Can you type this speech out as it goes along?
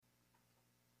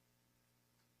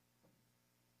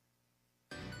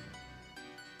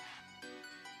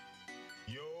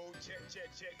Check.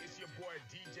 It's your boy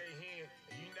DJ Hen,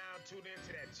 and you now tuned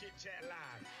into that Chit Chat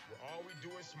Live, where all we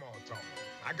do is small talk.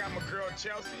 I got my girl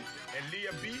Chelse and Leah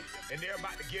B, and they're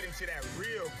about to get into that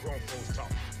real grown folks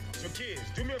talk. So kids,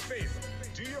 do me a favor,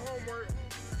 do your homework,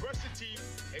 brush your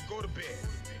teeth, and go to bed.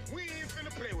 We ain't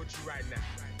finna play with you right now.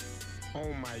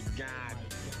 Oh my God.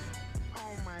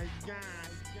 Oh my God.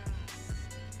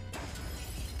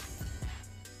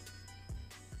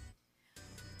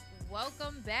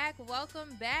 Welcome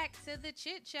back to the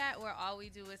Chit Chat, where all we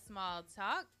do is small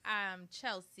talk. I'm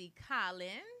Chelsea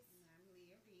Collins. And I'm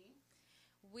Leah B.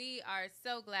 We are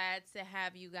so glad to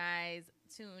have you guys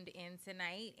tuned in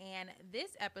tonight. And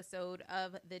this episode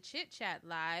of the Chit Chat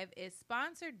Live is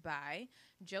sponsored by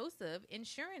Joseph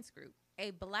Insurance Group,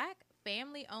 a Black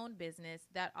family-owned business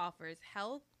that offers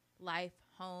health, life,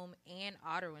 home, and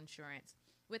auto insurance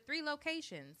with 3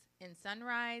 locations in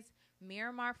Sunrise,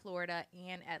 Miramar, Florida,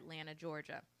 and Atlanta,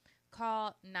 Georgia.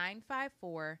 Call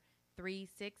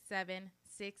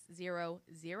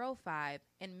 954-367-6005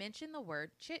 and mention the word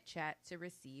Chit Chat to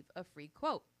receive a free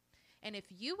quote. And if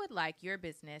you would like your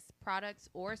business, products,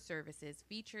 or services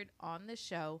featured on the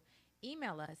show,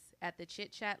 email us at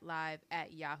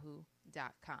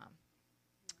thechitchatlive@yahoo.com.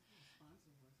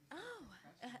 Oh,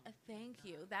 thank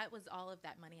you. That was all of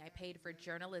that money I paid for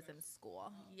journalism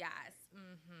school. Yes.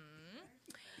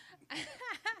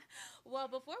 Well,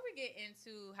 before we get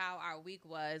into how our week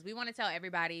was, we want to tell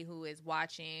everybody who is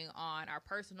watching on our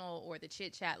personal or the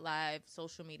Chit Chat Live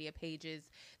social media pages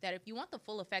that if you want the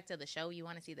full effect of the show, you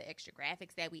want to see the extra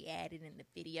graphics that we added in the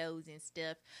videos and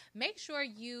stuff, make sure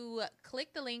you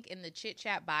click the link in the Chit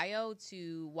Chat bio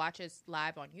to watch us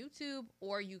live on YouTube,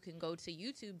 or you can go to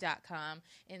youtube.com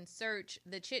and search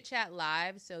the Chit Chat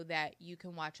Live so that you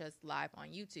can watch us live on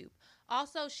YouTube.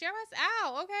 Also, share us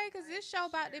out, okay? Because this show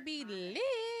about to be lit. Tell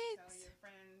your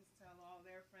friends, tell all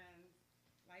their friends,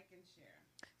 like and share.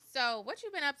 So, what you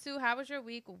been up to? How was your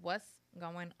week? What's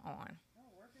going on? Oh,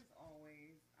 work as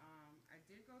always. I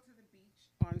did go to the beach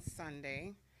on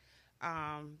Sunday.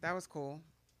 That was cool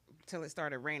till it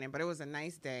started raining, but it was a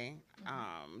nice day.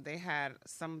 They had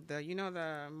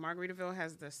the Margaritaville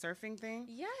has the surfing thing.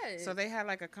 Yes. So they had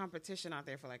like a competition out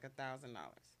there for like $1,000.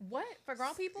 What? For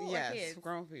grown people Yes, or kids? for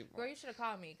grown people. Girl, you should have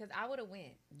called me because I would have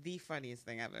went. The funniest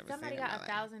thing I've ever Somebody seen. got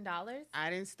 $1,000?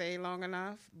 I didn't stay long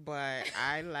enough, but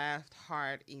I laughed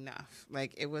hard enough.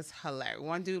 Like, it was hilarious.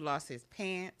 One dude lost his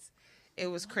pants. It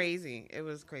was crazy. It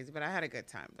was crazy, but I had a good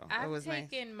time, though. It was nice.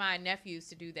 I've taken my nephews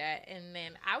to do that, and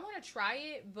then I want to try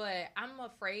it, but I'm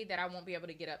afraid that I won't be able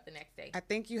to get up the next day. I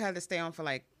think you had to stay on for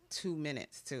like 2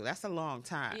 minutes, too. That's a long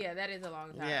time. Yeah, that is a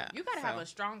long time. Yeah, you got to have a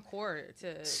strong core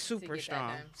to super get strong.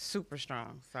 that done. Super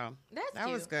strong. So that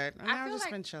was good. And I've just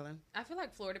been chilling. I feel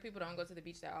like Florida people don't go to the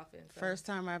beach that often. So. First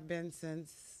time I've been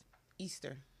since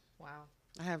Easter. Wow.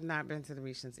 I have not been to the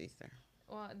beach since Easter.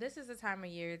 Well, this is the time of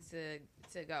year to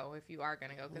go if you are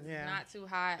going to go, because it's not too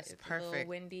hot. It's perfect. A little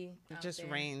windy. It just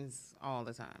rains all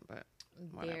the time, but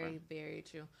whatever. Very, very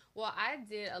true. Well, I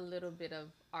did a little bit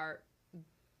of art.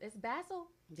 It's Basil?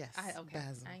 Yes, Basil.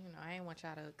 I didn't want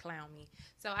y'all to clown me.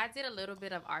 So I did a little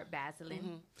bit of art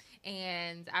basiling,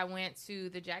 and I went to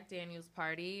the Jack Daniels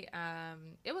party.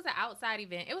 It was an outside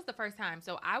event. It was the first time.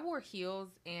 So I wore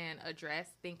heels and a dress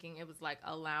thinking it was like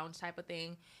a lounge type of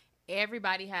thing.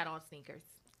 Everybody had on sneakers.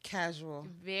 Casual.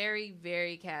 Very,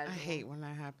 very casual. I hate when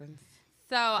that happens.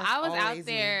 So I was out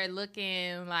there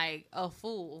looking like a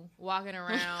fool, walking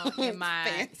around in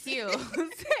my heels.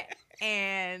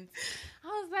 And I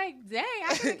was like, dang,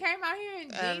 I could have came out here in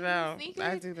jeans and sneakers.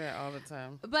 I do that all the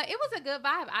time. But it was a good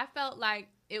vibe. I felt like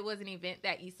it was an event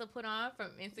that Issa put on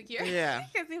from Insecure. Yeah.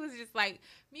 Because it was just like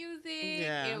music.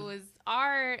 Yeah. It was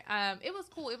art. It was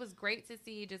cool. It was great to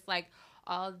see just like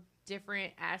all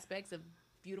different aspects of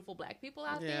beautiful Black people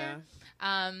out there.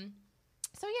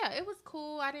 So yeah, it was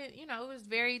cool. I didn't, it was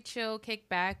very chill, kick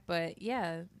back, but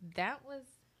yeah, that was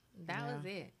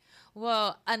it.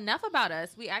 Well, enough about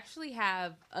us. We actually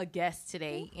have a guest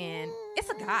today, and it's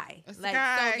a guy. It's a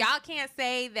guy. So y'all can't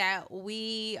say that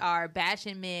we are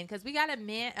bashing men, because we got a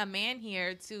man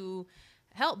here to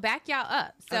help back y'all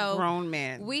up. So a grown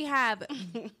man. We have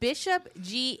Bishop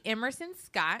G. Emerson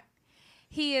Scott.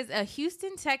 He is a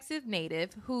Houston, Texas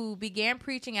native who began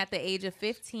preaching at the age of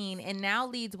 15 and now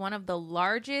leads one of the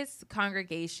largest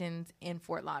congregations in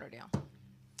Fort Lauderdale.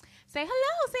 Say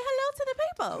hello to the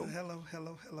people.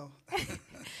 Hello.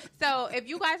 So if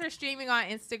you guys are streaming on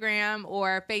Instagram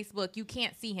or Facebook, you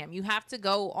can't see him. You have to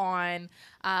go on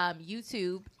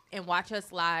YouTube and watch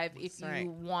us live if That's right.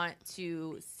 you want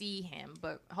to see him.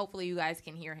 But hopefully you guys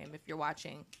can hear him if you're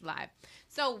watching live.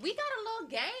 So we got a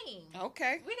little game.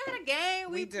 Okay. We got a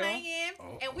game we do. playing,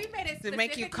 and we made it To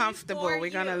make you specifically comfortable, for we're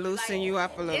going to you. loosen you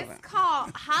up a little bit. It's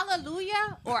called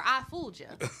Hallelujah or I Fooled You.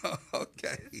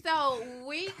 Okay. So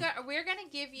we're going to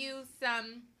give you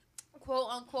some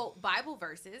quote-unquote Bible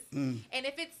verses. And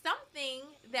if it's something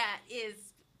that is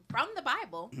from the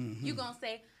Bible, you're going to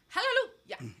say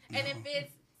hallelujah. And if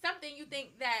it's something you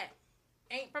think that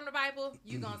ain't from the Bible,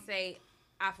 you're going to say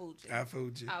I fooled you. I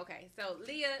fooled you. Okay, so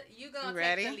Leah, you going to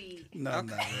ready? take the lead. No, I'm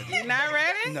not ready. You not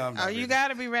ready? No, I'm not you ready. got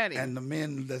to be ready. And the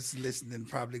men that's listening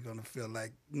probably going to feel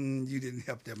like you didn't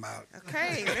help them out.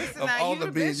 Okay, listen Of now. all You the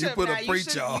the men, you bishop put a now. preacher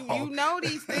should- on. You know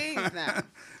these things now.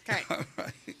 Okay. All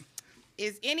right.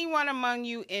 Is anyone among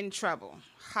you in trouble?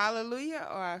 Hallelujah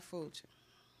or I fooled you?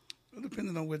 Well,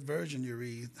 depending on what version you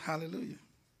read, hallelujah.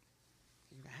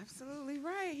 You're absolutely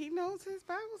right. He knows his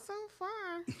Bible so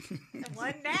far.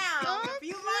 One down. If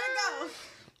you want to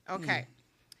go. Okay.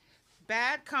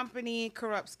 Bad company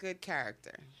corrupts good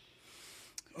character.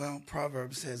 Well,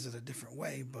 Proverbs says it a different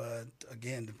way, but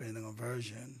again, depending on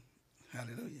version,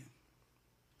 hallelujah.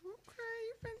 Okay,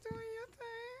 you've been doing your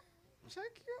thing.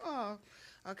 Check you off.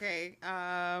 Okay.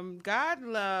 God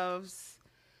loves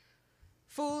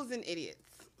fools and idiots.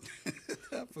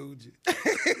 I fooled you.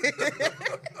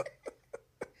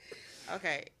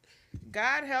 Okay.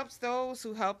 God helps those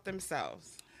who help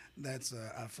themselves. That's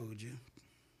I fooled you.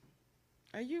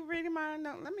 Are you reading my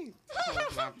note? Let me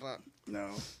close my book. No.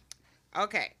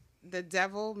 Okay. The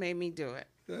devil made me do it.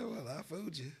 Yeah, well, I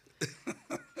fooled you.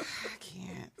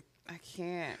 I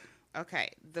can't. Okay.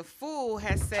 The fool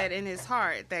has said in his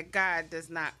heart that God does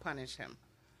not punish him.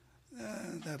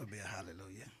 That'll be a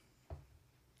hallelujah.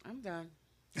 I'm done.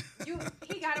 He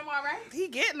got him all right? He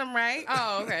getting them right.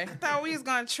 Oh, okay. I thought we was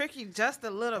going to trick you just a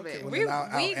little bit. Well, We- then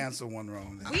I'll we- answer one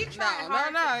wrong. Then. We tried No,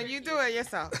 hard to you trick do it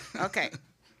yourself. Okay.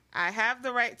 I have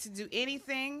the right to do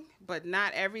anything, but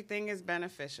not everything is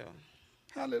beneficial.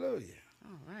 Hallelujah.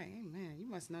 All right. Amen. You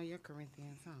must know your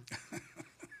Corinthians, huh?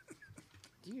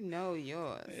 You know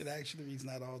yours. It actually reads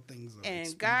not all things are And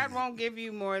expedient. God won't give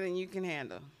you more than you can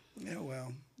handle. Yeah,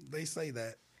 well, they say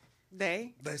that.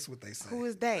 They? That's what they say. Who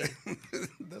is they?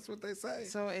 That's what they say.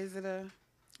 So is it a...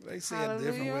 They say it a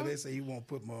different way. Hallelujah? They say he won't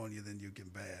put more on you than you can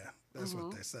bear. That's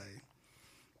what they say.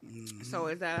 So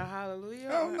is that a hallelujah?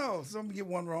 Oh, no. Somebody get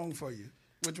one wrong for you.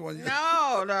 Which one?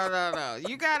 No.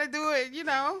 You got to do it, you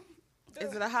know.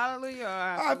 Is it a hallelujah or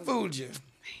I fooled you.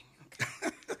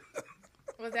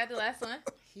 Was that the last one?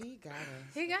 He got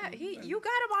us. You got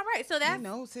him all right. So He that's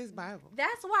knows his Bible.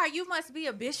 why you must be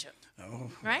a bishop. Oh,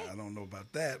 Right? I don't know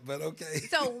about that, but okay.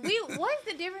 So what's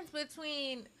the difference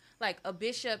between like a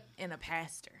bishop and a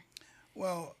pastor?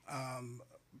 Well,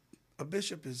 a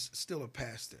bishop is still a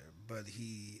pastor, but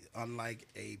he, unlike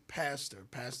a pastor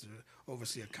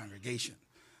oversee a congregation.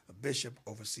 A bishop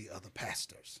oversee other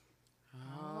pastors.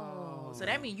 Oh, so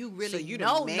that means you So really you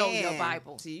know the your man.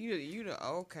 Bible. So you the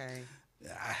okay.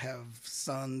 I have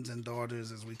sons and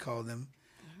daughters, as we call them,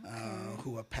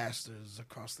 who are pastors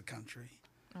across the country.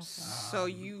 So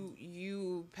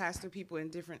you pastor people in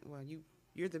different. Well,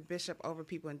 you're the bishop over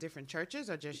people in different churches,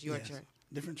 or just your Yes, church?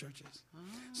 different churches.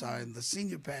 So I'm the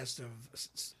senior pastor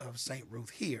of St.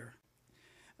 Ruth here,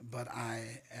 but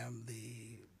I am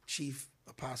the chief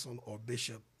apostle or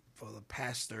bishop for the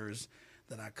pastors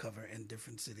that I cover in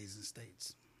different cities and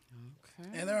states. Okay.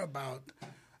 And there are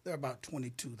about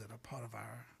 22 that are part of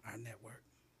our network.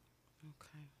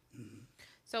 Okay.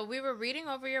 So we were reading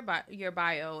over your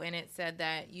bio, and it said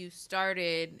that you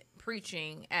started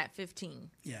preaching at 15.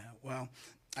 Yeah, well,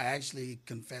 I actually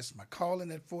confessed my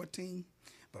calling at 14,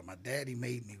 but my daddy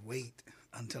made me wait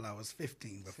until I was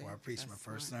 15 before I preached my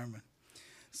first sermon.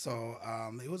 So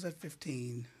it was at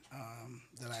 15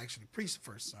 that I actually preached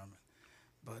the first sermon,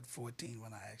 but 14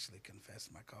 when I actually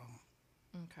confessed my call.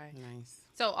 Okay. Nice.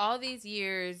 So all these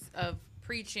years of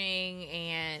preaching,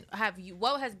 and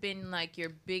what has been like your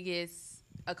biggest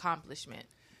accomplishment?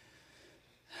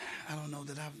 I don't know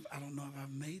if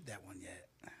I've made that one yet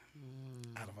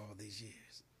out of all these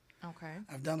years. Okay.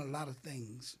 I've done a lot of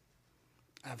things.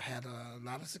 I've had a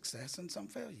lot of success and some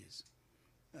failures.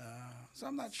 So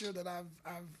I'm not sure that I've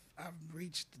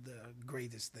reached the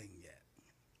greatest thing yet.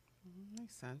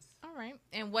 Makes sense. All right.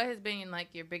 And what has been like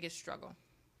your biggest struggle?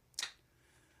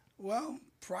 Well,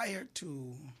 prior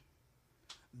to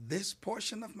this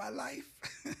portion of my life,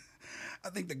 I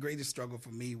think the greatest struggle for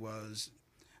me was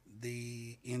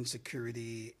the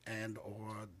insecurity and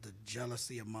or the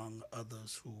jealousy among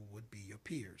others who would be your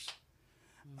peers.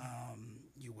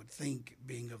 You would think,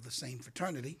 being of the same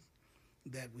fraternity,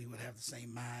 that we would have the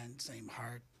same mind, same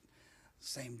heart,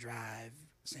 same drive,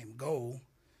 same goal.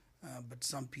 But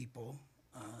some people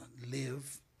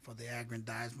live for the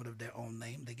aggrandizement of their own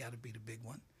name. They got to be the big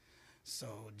one.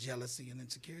 So jealousy and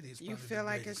insecurity is probably You feel the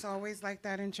like greatest. it's always like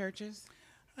that in churches?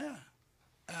 Yeah.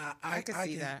 I can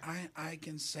see that. I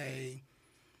can say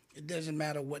it doesn't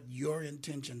matter what your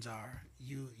intentions are.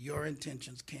 Your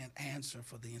intentions can't answer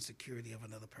for the insecurity of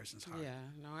another person's heart. Yeah,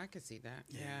 no, I can see that.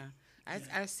 Yeah. Yeah.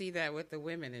 I see that with the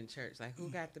women in church, like who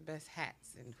got the best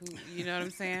hats and who, you know what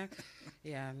I'm saying?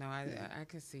 Yeah, no, I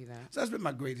can see that. So that's been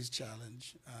my greatest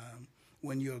challenge.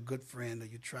 When you're a good friend or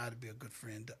you try to be a good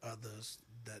friend to others,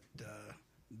 that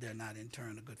they're not in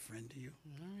turn a good friend to you.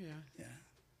 Oh yeah, Yeah.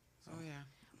 oh yeah.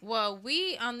 Well,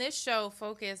 we on this show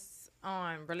focus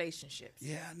on relationships.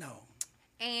 Yeah, I know.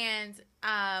 And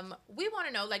we want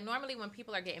to know, like, normally when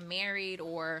people are getting married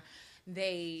or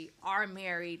they are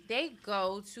married, they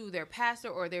go to their pastor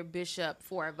or their bishop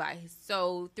for advice.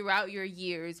 So throughout your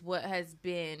years, what has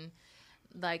been,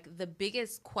 like, the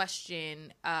biggest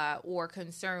question or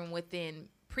concern within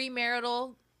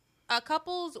premarital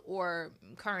couples or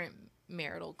current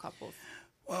marital couples?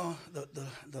 Well,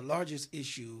 the largest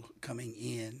issue coming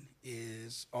in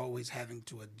is always having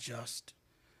to adjust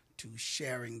to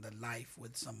sharing the life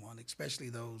with someone, especially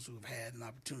those who've had an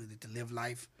opportunity to live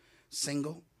life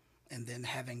single and then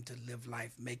having to live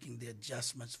life making the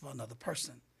adjustments for another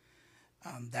person.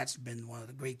 That's been one of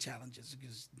the great challenges,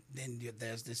 because then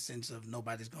there's this sense of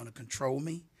nobody's going to control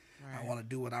me. Right. I want to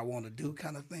do what I want to do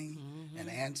kind of thing, and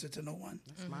answer to no one.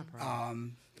 That's my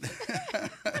problem.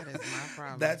 That is my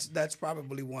problem. That's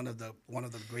probably one of the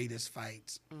greatest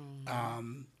fights,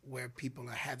 where people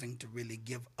are having to really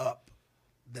give up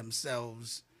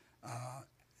themselves,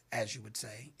 as you would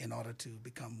say, in order to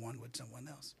become one with someone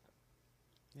else.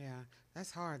 Yeah,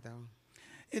 that's hard though.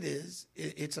 It is.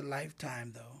 It's a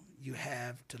lifetime, though. You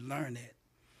have to learn it.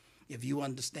 If you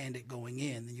understand it going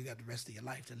in, then you got the rest of your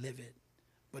life to live it.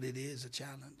 But it is a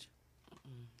challenge.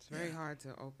 It's very hard to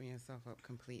open yourself up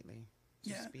completely.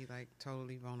 Just be like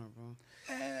totally vulnerable.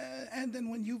 And then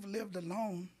when you've lived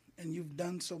alone and you've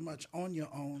done so much on your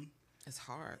own, it's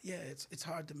hard. Yeah, it's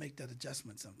hard to make that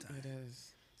adjustment sometimes. It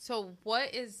is. So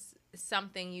what is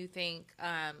something you think,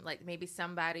 like maybe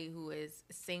somebody who is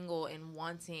single and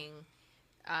wanting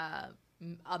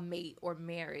a mate or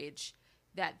marriage,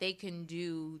 that they can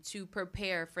do to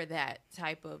prepare for that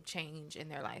type of change in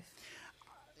their life?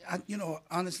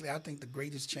 Honestly, I think the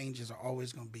greatest changes are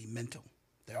always going to be mental.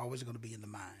 They're always going to be in the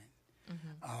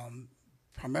mind.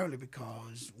 Primarily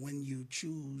because when you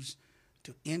choose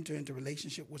to enter into a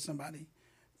relationship with somebody,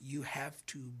 you have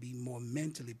to be more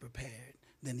mentally prepared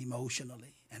than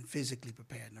emotionally and physically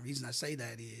prepared. And the reason I say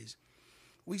that is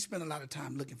we spend a lot of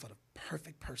time looking for the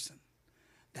perfect person,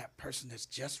 that person that's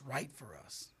just right for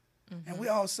us. And we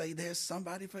all say there's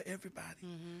somebody for everybody.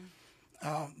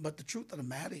 But the truth of the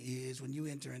matter is when you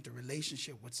enter into a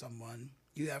relationship with someone,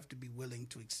 you have to be willing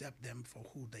to accept them for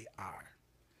who they are.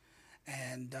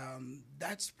 And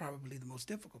that's probably the most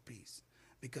difficult piece,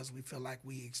 because we feel like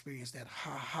we experience that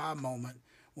ha-ha moment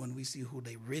when we see who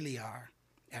they really are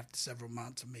after several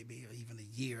months or maybe even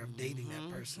a year of dating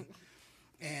that person.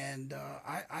 And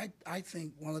I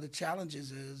think one of the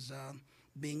challenges is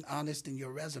being honest in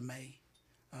your resume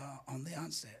on the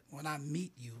onset. When I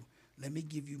meet you, let me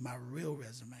give you my real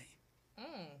resume.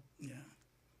 Yeah.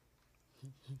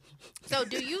 So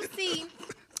do you see,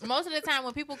 most of the time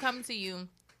when people come to you,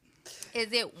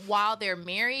 is it while they're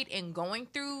married and going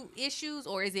through issues,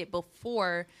 or is it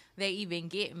before they even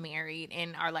get married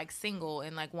and are like single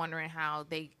and like wondering how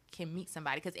they can meet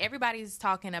somebody? Because everybody's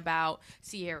talking about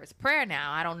Sierra's prayer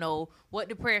now. I don't know what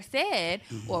the prayer said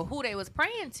or who they was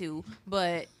praying to,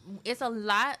 but it's a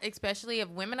lot, especially if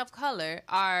women of color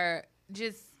are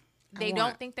just, they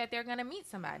don't think that they're going to meet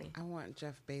somebody. I want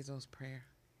Jeff Bezos' prayer.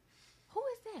 Who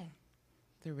is that?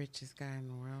 The richest guy in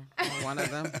the world. Or one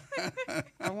of them.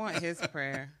 I want his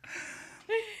prayer.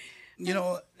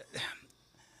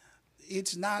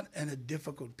 It's not a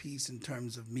difficult piece in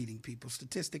terms of meeting people.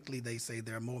 Statistically, they say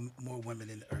there are more women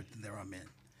in the earth than there are men.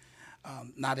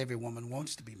 Not every woman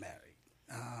wants to be married.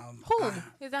 Who?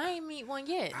 Because I ain't meet one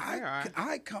yet.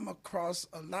 I come across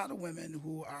a lot of women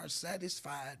who are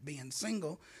satisfied being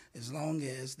single as long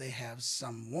as they have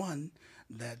someone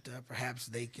that perhaps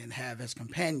they can have as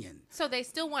companion. So they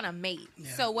still want to mate. Yeah.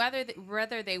 So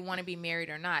whether they want to be married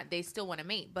or not, they still want to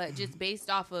mate. But just based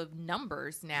off of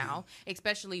numbers now,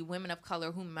 especially women of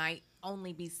color who might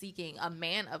only be seeking a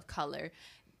man of color,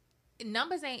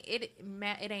 numbers ain't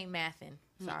mathing.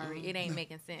 Sorry, it ain't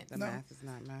making sense. The math is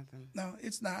not mathing. No,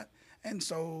 it's not. And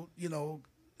so,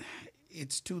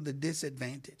 it's to the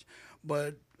disadvantage.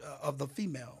 but of the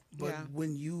female. But Yeah.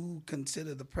 when you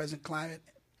consider the present climate,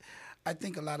 I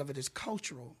think a lot of it is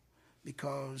cultural,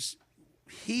 because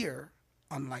here,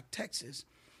 unlike Texas,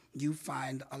 you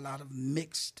find a lot of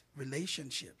mixed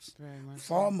relationships, Very much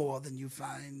far more than you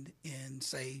find in,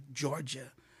 say,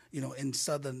 Georgia, in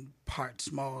southern parts,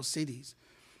 small cities.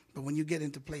 But when you get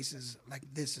into places like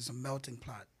this, is a melting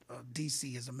pot.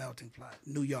 D.C. is a melting pot.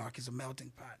 New York is a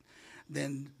melting pot.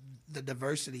 Then the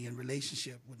diversity in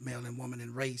relationship with male and woman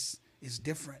and race is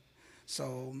different.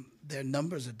 So their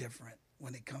numbers are different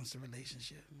when it comes to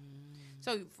relationship.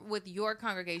 So with your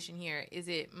congregation here, is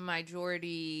it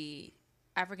majority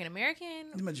African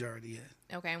American? The majority,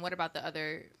 yeah. Okay, and what about the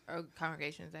other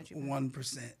congregations that you?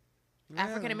 1%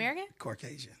 African American?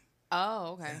 Caucasian.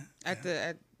 Oh, okay. At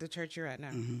the church you're at now.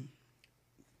 Mm-hmm.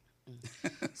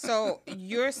 So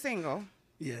you're single.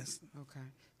 Yes, Okay.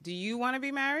 Do you want to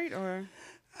be married or?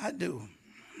 I do.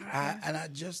 I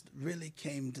just really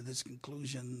came to this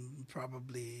conclusion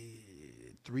probably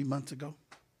 3 months ago.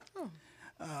 Oh.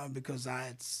 Because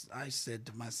I said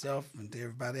to myself and to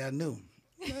everybody I knew,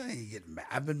 I ain't getting married.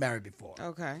 I've been married before.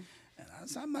 Okay. And I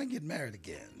said, I'm not getting married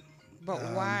again. But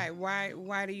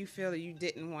why do you feel that you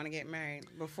didn't want to get married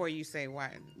before you say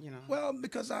why, Well,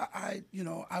 because I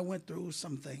went through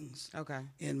some things Okay.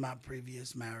 in my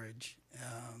previous marriage.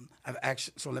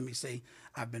 So let me say,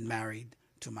 I've been married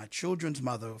to my children's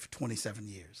mother for 27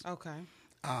 years. Okay.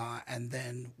 And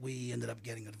then we ended up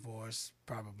getting a divorce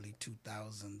probably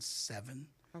 2007.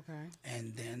 Okay.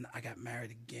 And then I got married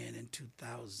again in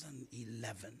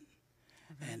 2011.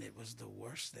 Okay. And it was the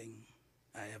worst thing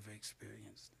I ever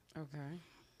experienced. Okay.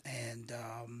 And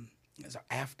so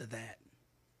after that,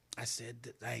 I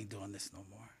said, I ain't doing this no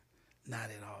more. Not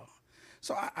at all.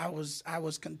 So I was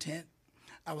content.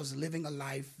 I was living a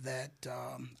life that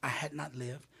I had not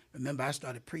lived. Remember, I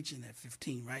started preaching at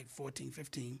 15, right? 14,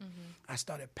 15. Mm-hmm. I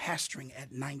started pastoring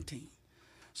at 19.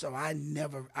 So I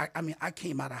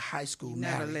came out of high school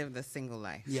married. Never lived a single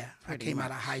life. Yeah, I came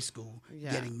out of high school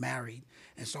getting married.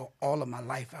 And so all of my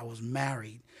life I was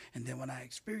married. And then when I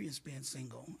experienced being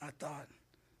single, I thought,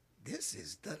 this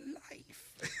is the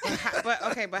life. But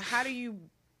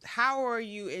how are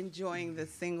you enjoying the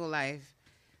single life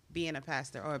being a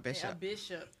pastor or a bishop? Yeah, a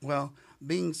bishop. Well,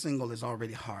 being single is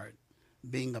already hard.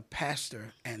 Being a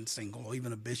pastor and single, or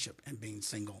even a bishop and being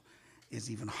single, is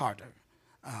even harder.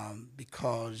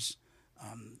 Because,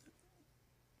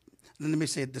 let me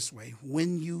say it this way.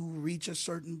 When you reach a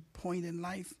certain point in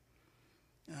life,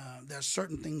 there are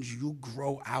certain things you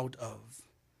grow out of.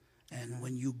 And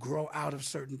when you grow out of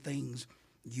certain things,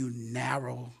 you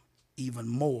narrow even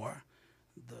more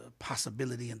the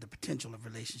possibility and the potential of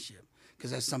relationship.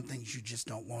 Because there's some things you just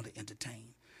don't want to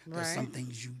entertain. Right. There's some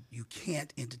things you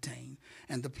can't entertain.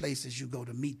 And the places you go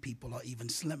to meet people are even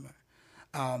slimmer.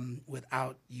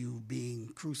 Without you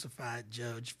being crucified,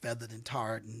 judged, feathered, and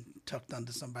tarred, and tucked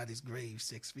under somebody's grave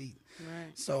 6 feet.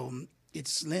 Right. So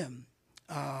it's slim,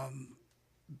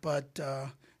 but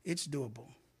it's doable.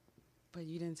 But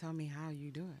you didn't tell me how you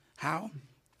do it. How?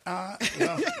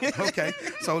 Okay.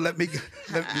 So let me.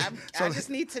 I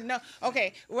just need to know.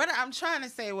 Okay, what I'm trying to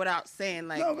say without saying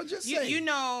No, but just say.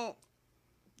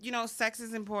 You know, sex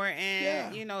is important.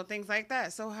 Yeah. Things like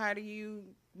that. So how do you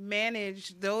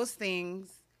manage those things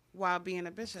while being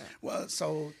a bishop? Well,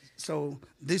 so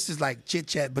this is like chit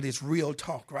chat, but it's real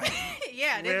talk, right?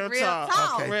 Yeah, this Real real talk.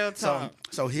 talk. Okay. Real talk.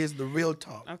 So here's the real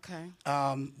talk. Okay.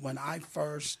 When I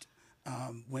first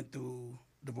went through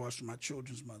divorce from my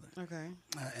children's mother, Okay.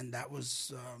 and that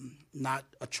was not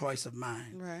a choice of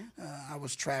mine. Right. I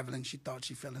was traveling. She thought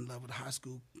she fell in love with a high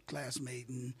school classmate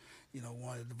and,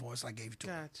 wanted a divorce. I gave it to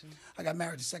her. Gotcha. I got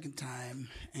married the second time,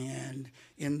 and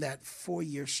in that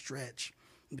 4-year stretch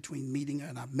between meeting her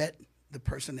and I met the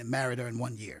person that married her in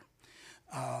 1 year.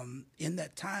 In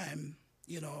that time,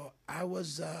 I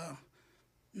was, how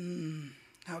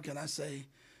can I say,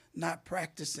 not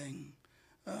practicing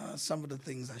some of the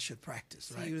things I should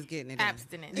practice, right? He was getting it in.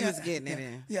 Abstinent. He was getting it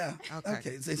in. Yeah.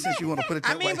 Okay. Since you want to put it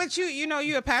that way. But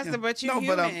you're a pastor, but you're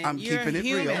human. But I'm you're keeping it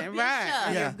human. real. Right.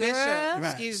 Bishop. You're a bishop.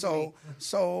 Right. Excuse so, me.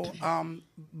 So,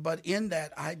 but in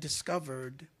that I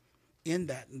discovered,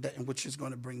 which is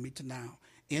going to bring me to now,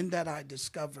 in that I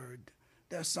discovered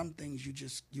there's some things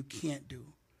you can't do.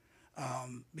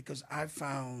 Because I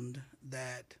found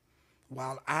that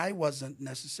while I wasn't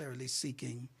necessarily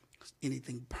seeking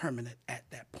anything permanent at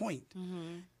that point,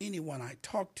 anyone I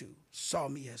talked to saw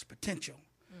me as potential.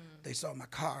 They saw my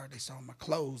car, they saw my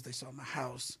clothes, they saw my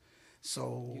house.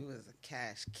 So You was a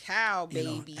cash cow,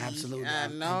 baby. absolutely. I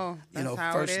know. That's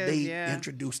how first it is. date, Yeah.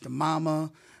 introduced to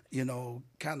mama,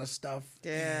 kind of stuff.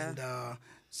 Yeah. And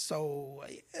So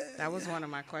That was one of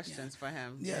my questions for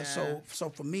him. yeah. So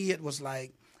for me, it was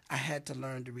like I had to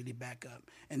learn to really back up.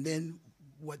 And then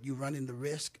what you run the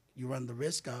risk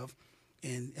of,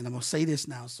 and I'm gonna say this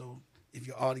now. So if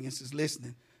your audience is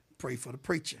listening, pray for the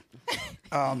preacher.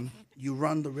 You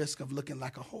run the risk of looking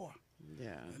like a whore.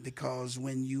 Yeah. Because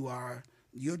when you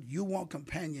want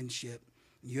companionship,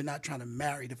 you're not trying to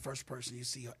marry the first person you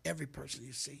see or every person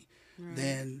you see. Right.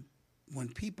 Then when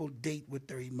people date with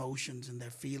their emotions and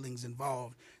their feelings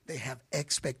involved, they have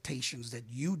expectations that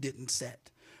you didn't set.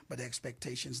 But the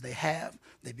expectations they have,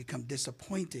 they become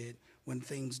disappointed when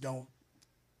things don't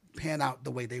pan out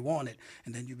the way they want it,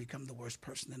 and then you become the worst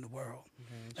person in the world.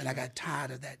 And I got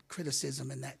tired of that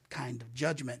criticism and that kind of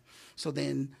judgment. So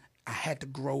then I had to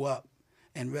grow up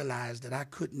and realize that I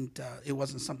couldn't, it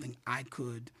wasn't something I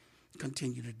could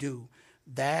continue to do.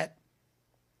 That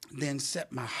then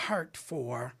set my heart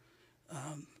for,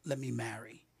 let me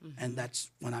marry. And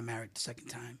that's when I married the second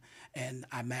time. And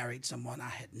I married someone I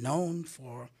had known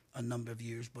for a number of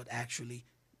years, but actually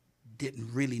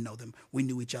didn't really know them. We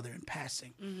knew each other in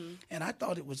passing. And I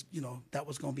thought it was, that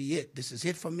was going to be it. This is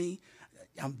it for me.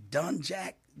 I'm done,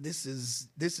 Jack. This is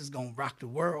going to rock the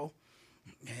world.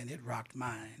 And it rocked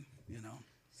mine,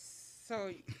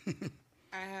 So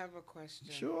I have a question.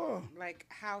 Sure. Like,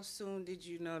 how soon did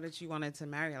you know that you wanted to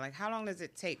marry? Like, how long does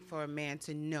it take for a man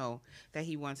to know that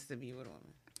he wants to be with a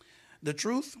woman? The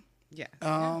truth?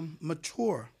 Yeah.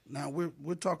 Mature. Now,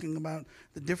 we're talking about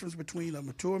the difference between a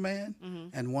mature man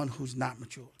and one who's not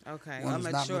mature. Okay, One a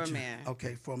who's not mature man.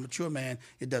 Okay, for a mature man,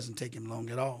 it doesn't take him long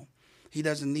at all. He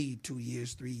doesn't need 2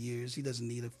 years, 3 years. He doesn't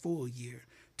need a full year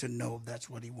to know that's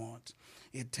what he wants.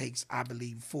 It takes, I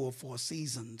believe, 4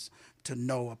 seasons to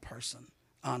know a person,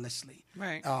 honestly.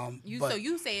 Right. So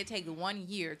you say it takes 1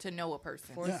 year to know a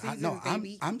person.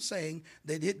 I'm saying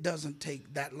that it doesn't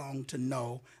take that long to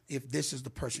know if this is the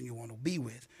person you want to be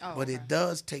with. But it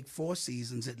does take 4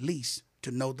 seasons at least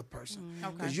to know the person.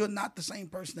 Because you're not the same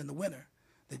person in the winter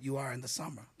that you are in the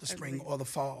summer, the spring, or the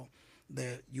fall.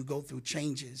 You go through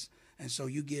changes. And so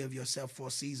you give yourself 4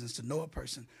 seasons to know a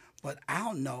person. But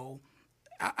I'll know,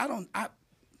 I don't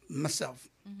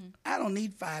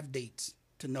need 5 dates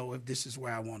to know if this is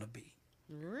where I want to be.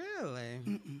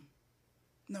 Really?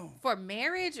 No. For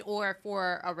marriage or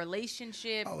for a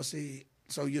relationship? Oh, see,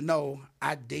 so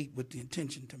I date with the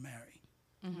intention to marry.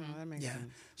 That makes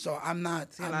sense. So I'm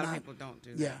not. See, a lot of people don't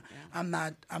do that. Yeah. I'm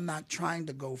not trying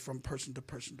to go from person to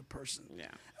person to person.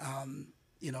 Yeah.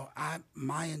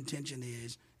 My intention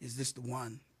is this the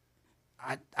one?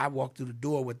 I walk through the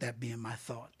door with that being my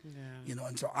thought. Yeah.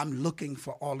 And so I'm looking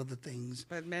for all of the things.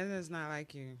 But men is not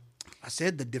like you. I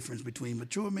said the difference between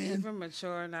mature men. Even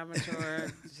mature, not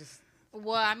mature, just.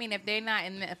 Well, I mean, if they're not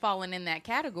falling in that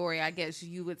category, I guess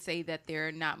you would say that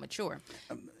they're not mature.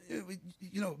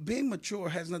 Being mature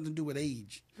has nothing to do with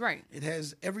age. Right. It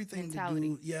has everything to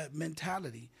do,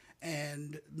 mentality.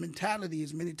 And mentality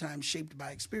is many times shaped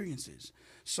by experiences.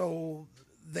 So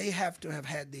they have to have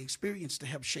had the experience to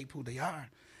help shape who they are.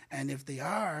 And if they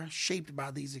are shaped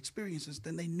by these experiences,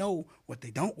 then they know what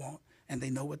they don't want and they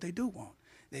know what they do want.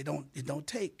 It don't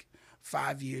take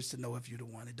 5 years to know if you're the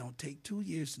one. It don't take 2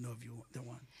 years to know if you're the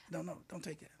one. Don't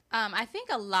take it. I think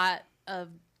a lot of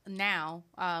now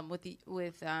with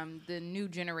the new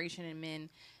generation of men,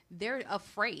 they're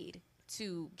afraid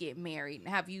to get married.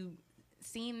 Have you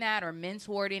seen that or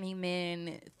mentored any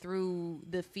men through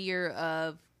the fear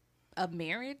of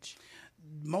marriage?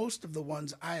 Most of the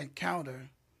ones I encounter,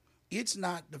 it's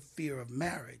not the fear of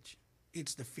marriage.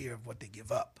 It's the fear of what they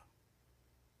give up.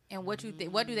 And what do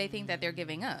they think that they're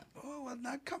giving up? Oh, well,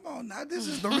 now come on, now this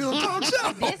is the real talk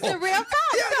show. This is the real talk.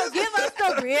 So give us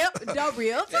the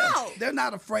real talk. They're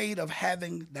not afraid of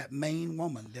having that main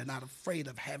woman. They're not afraid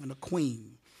of having a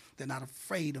queen. They're not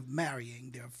afraid of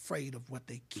marrying. They're afraid of what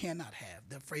they cannot have.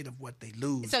 They're afraid of what they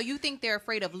lose. So you think they're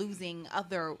afraid of losing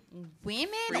other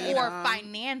women or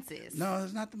finances? No,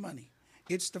 it's not the money.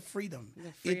 It's the freedom.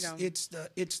 It's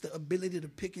the ability to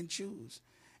pick and choose.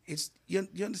 It's you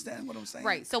understand what I'm saying?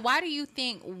 Right. So why do you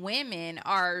think women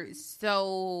are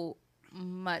so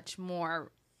much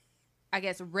more, I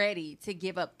guess, ready to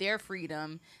give up their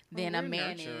freedom than a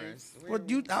man is?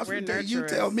 You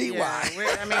tell me why.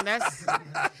 That's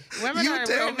women we're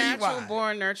natural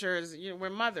born nurturers. We're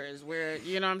mothers.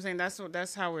 You know what I'm saying?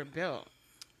 That's how we're built.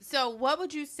 So what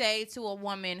would you say to a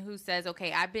woman who says,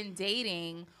 okay, I've been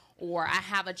dating or I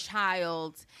have a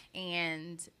child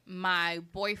and my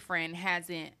boyfriend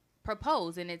hasn't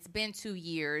proposed and it's been 2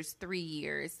 years, 3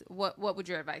 years. What would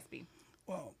your advice be?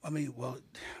 Well,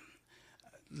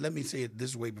 let me say it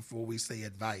this way before we say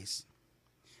advice.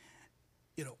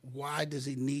 Why does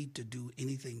he need to do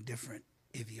anything different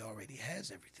if he already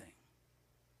has everything?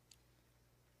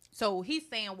 So he's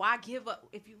saying, why give up?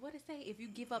 If you if you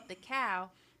give up the cow,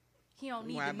 he don't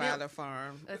need why the buy milk the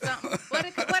farm? or something. What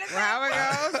it How it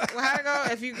goes? How it go?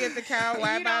 If you get the cow,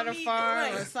 why You buy don't the need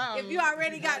farm the- or something? If you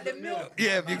already got the milk,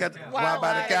 Yeah, if you got why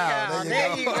buy the cow?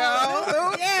 There you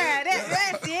go. yeah,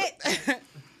 that's it.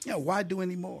 Yeah, why do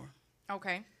any more?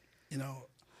 Okay. You know,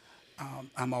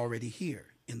 I'm already here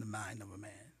in the mind of a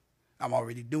man. I'm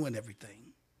already doing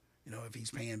everything. You know, if he's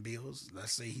paying bills,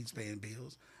 let's say he's paying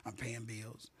bills, I'm paying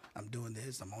bills, I'm doing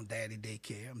this, I'm on daddy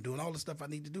daycare, I'm doing all the stuff I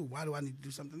need to do. Why do I need to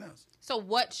do something else? So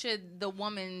what should the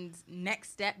woman's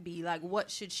next step be? Like,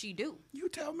 what should she do? You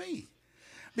tell me.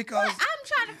 Because I'm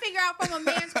trying to figure out from a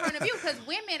man's point of view, because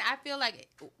women, I feel like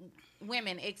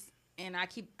women, and I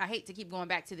hate to keep going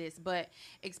back to this, but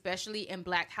especially in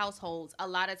black households, a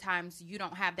lot of times you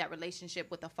don't have that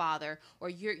relationship with a father, or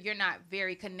you're not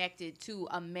very connected to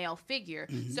a male figure.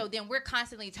 Mm-hmm. So then we're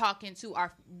constantly talking to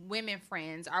our women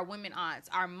friends, our women aunts,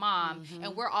 our mom,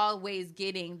 and we're always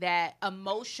getting that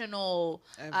emotional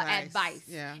advice.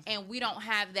 Yeah. And we don't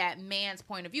have that man's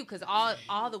point of view, because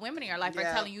all the women in your life are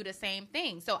telling you the same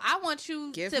thing. So I want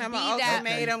you Give to him be an that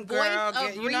ultimatum, voice girl.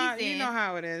 of reason. You know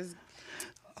how it is.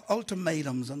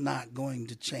 ultimatums are not going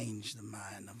to change the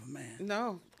mind of a man.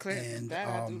 No, clear. And, That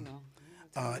I do know.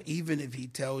 Even if he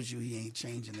tells you he ain't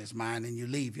changing his mind and you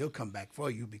leave, he'll come back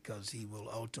for you because he will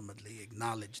ultimately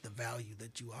acknowledge the value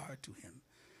that you are to him.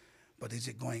 But is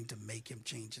it going to make him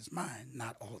change his mind?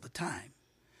 Not all the time.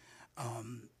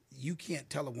 You can't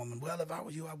tell a woman, well, if I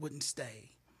was you, I wouldn't stay,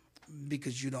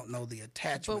 because you don't know the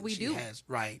attachment she has.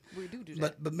 Right. We do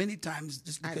that. But many times,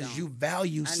 just because don't. you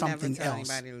value something I never tell else,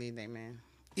 anybody to leave their man.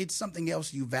 it's something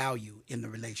else you value in the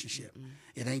relationship.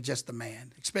 It ain't just the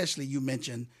man. Especially, you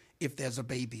mentioned if there's a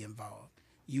baby involved,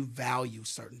 you value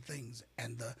certain things.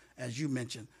 And as you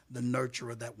mentioned, the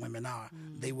nurturer that women are,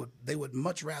 they would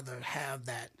much rather have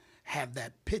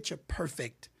that picture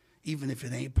perfect, even if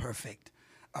it ain't perfect,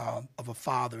 of a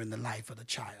father in the life of the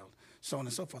child, so on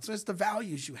and so forth. So it's the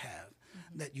values you have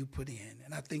that you put in,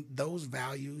 and I think those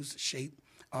values shape,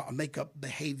 make up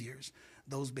behaviors.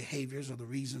 Those behaviors are the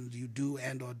reasons you do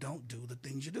and or don't do the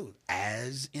things you do,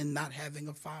 as in not having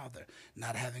a father,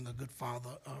 not having a good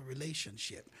father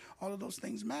relationship. All of those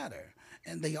things matter,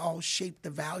 and they all shape the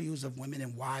values of women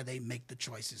and why they make the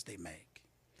choices they make.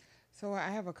 So I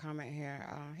have a comment here.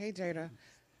 Hey, Jada.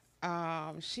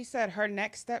 She said her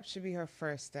next step should be her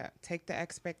first step. Take the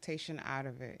expectation out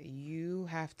of it. You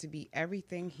have to be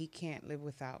everything he can't live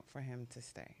without for him to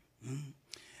stay. Mm-hmm.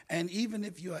 And even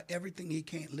if you are everything he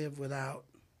can't live without,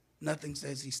 nothing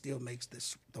says he still makes the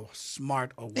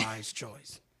smart or wise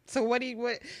choice. So what?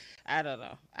 I don't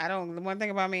know. The one thing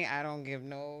about me, I don't give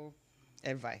no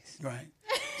advice. Right.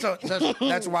 So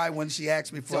that's why when she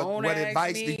asked me for what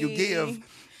advice did you give,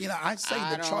 I say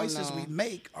the choices we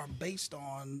make are based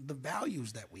on the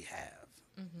values that we have,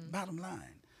 bottom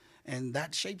line. And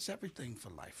that shapes everything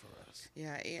for life for us.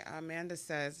 Yeah, Amanda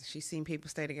says she's seen people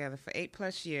stay together for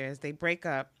 8+ years. They break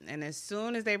up, and as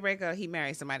soon as they break up, he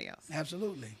marries somebody else.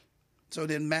 Absolutely. So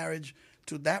then marriage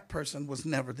to that person was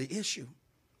never the issue.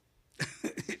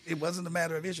 It wasn't a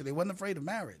matter of issue. They wasn't afraid of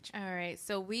marriage. All right,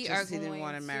 so he didn't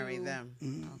want to marry them.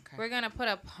 Okay. We're going to put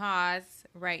a pause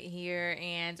right here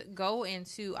and go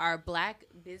into our Black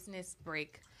Business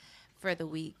Break for the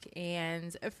week.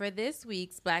 And for this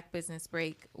week's Black Business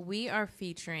Break, we are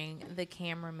featuring the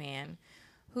cameraman,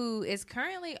 who is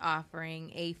currently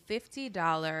offering a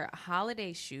 $50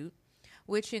 holiday shoot,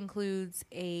 which includes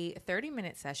a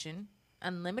 30-minute session,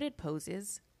 unlimited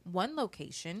poses, one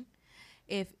location.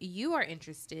 If you are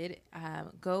interested,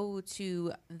 go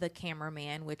to the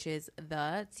cameraman, which is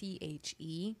the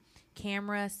THE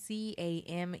camera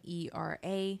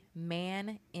CAMERA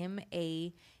man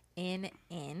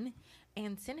MANN,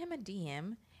 and send him a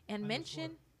DM and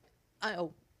mention MANN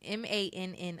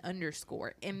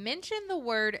 _ and mention the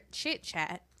word Chit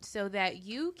Chat so that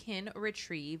you can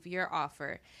retrieve your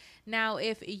offer. Now,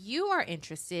 if you are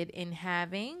interested in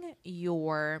having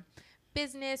your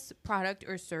business, product,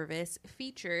 or service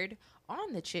featured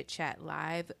on the Chit Chat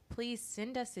Live, please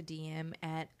send us a DM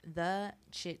at the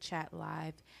Chit Chat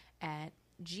Live at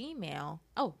Gmail.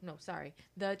 Oh, no, sorry.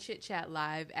 The Chit Chat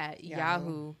Live at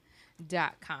yahoo.com.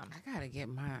 I gotta get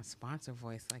my sponsor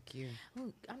voice like you.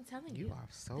 Ooh, I'm telling you, you are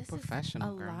so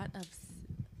professional. Is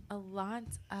a lot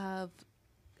of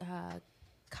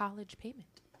college payment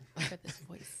for this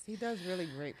voice. He does really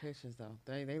great pictures, though.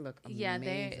 They look amazing. Yeah,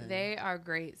 they are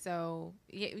great. So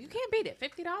yeah, you can't beat it.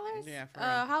 $50, yeah, for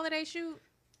real. holiday shoot.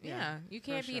 Yeah, you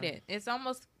can't beat sure. it. It's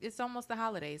almost the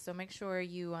holidays, so make sure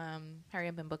you hurry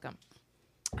up and book them.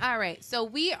 All right, so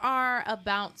we are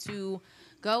about to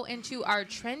go into our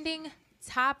trending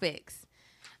topics.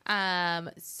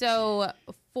 So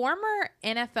former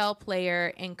NFL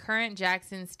player and current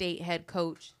Jackson State head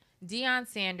coach Deion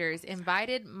Sanders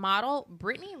invited model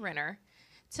Brittany Renner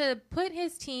to put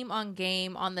his team on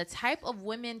game on the type of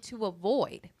women to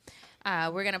avoid.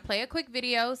 We're going to play a quick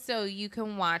video so you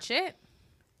can watch it.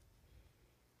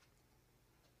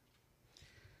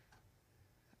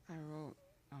 I wrote,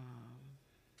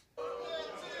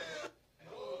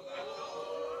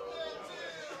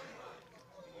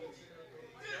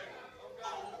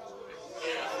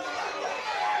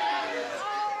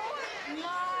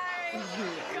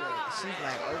 she's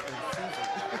like open season.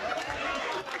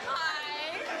 Hi.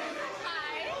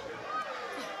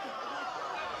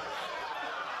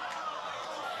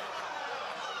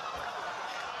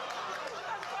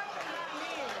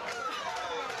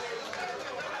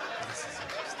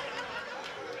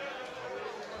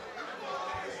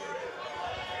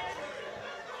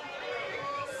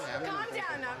 Calm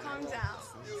down now, calm down.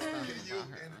 Can you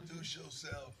introduce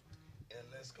yourself and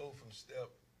let's go from step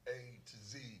A to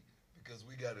Z because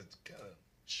we got to kind of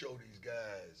show these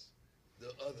guys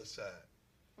the other side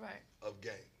of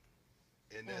game.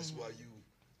 And that's why you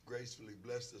gracefully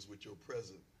blessed us with your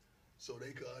presence so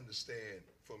they could understand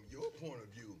from your point of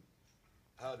view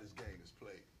how this game is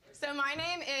played. So my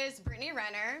name is Brittany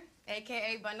Renner,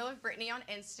 a.k.a. Bundle of Brittany on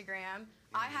Instagram.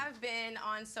 I have been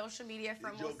on social media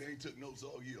for This joke ain't took notes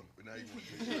all year, but now you want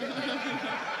to do it.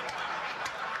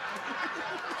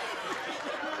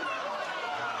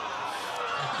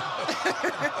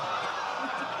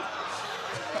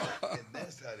 And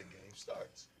that's how the game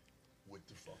starts, with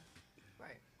the phone.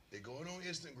 Right. They going on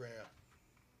Instagram,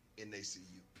 and they see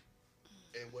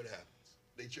you. And what happens?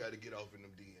 They try to get off in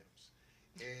them DMs.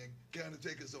 And kind of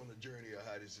take us on the journey of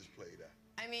how this is played out.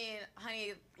 I mean,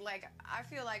 honey, like, I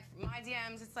feel like my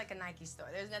DMs, it's like a Nike store.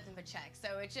 There's nothing but checks.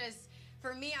 So it just,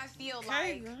 for me, I feel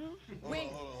like... Hold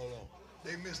on.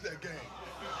 They missed that game.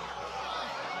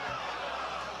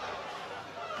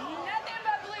 Nothing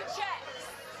but blue checks.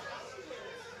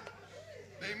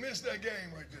 They missed that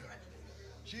game right there.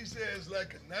 She says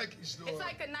like a Nike store. It's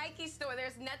like a Nike store.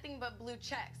 There's nothing but blue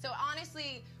checks. So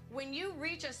honestly, when you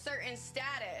reach a certain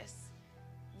status,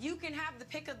 you can have the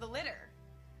pick of the litter.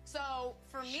 So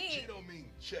for me... She don't mean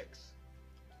checks,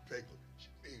 paper. She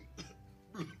mean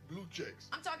blue checks.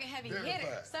 I'm talking heavy Verified.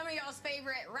 hitters. Some of y'all's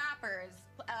favorite rappers,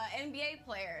 NBA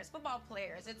players, football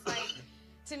players. It's like,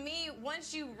 to me,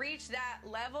 once you reach that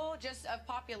level just of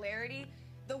popularity,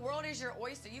 the world is your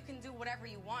oyster. You can do whatever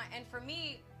you want. And for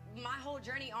me, my whole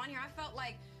journey on here, I felt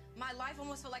like my life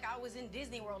almost felt like I was in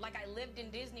Disney World, like I lived in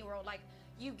Disney World. Like,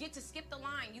 you get to skip the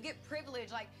line. You get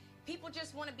privilege. Like, people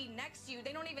just want to be next to you.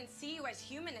 They don't even see you as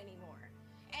human anymore.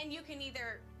 And you can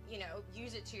either, you know,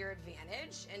 use it to your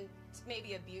advantage and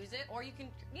maybe abuse it, or you can,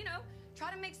 you know,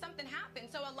 try to make something happen.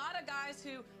 So a lot of guys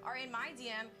who are in my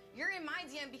DM, you're in my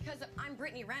DM because I'm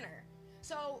Brittany Renner.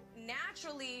 So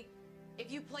naturally,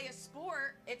 if you play a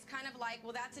sport, it's kind of like,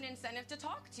 well, that's an incentive to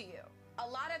talk to you. A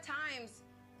lot of times,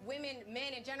 women,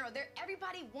 men in general,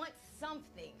 everybody wants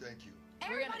something. Thank you.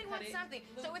 Everybody wants something.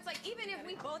 So it's like, even if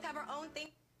we both have our own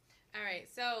thing. All right,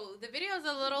 so the video is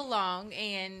a little long,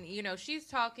 and, you know, she's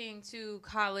talking to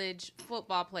college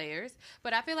football players,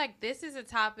 but I feel like this is a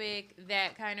topic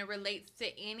that kind of relates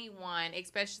to anyone,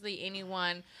 especially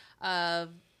anyone of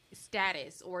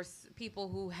status or people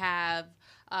who have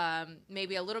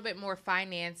maybe a little bit more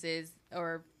finances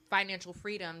or financial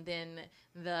freedom than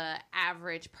the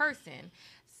average person.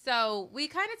 So we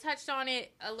kind of touched on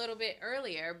it a little bit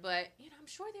earlier, but, you know, I'm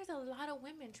sure there's a lot of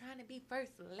women trying to be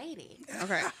first lady.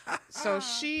 Okay. So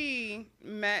she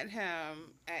met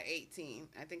him at 18.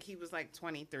 I think he was like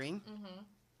 23. Mm-hmm.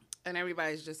 And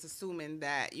everybody's just assuming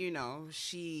that, you know,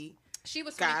 she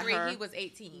was 23, he was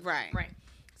 18. Right.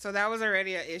 So that was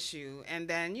already an issue. And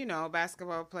then, you know,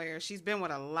 basketball player, she's been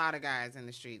with a lot of guys in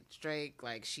the street. Drake,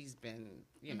 like, she's been,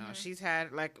 you know, she's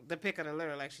had, like, the pick of the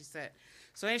litter, like she said.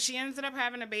 So then she ended up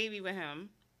having a baby with him.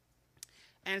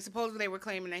 And supposedly they were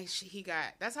claiming that he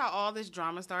got, that's how all this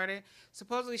drama started.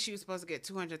 Supposedly she was supposed to get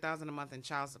 $200,000 a month in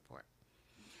child support.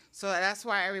 So that's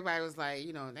why everybody was like,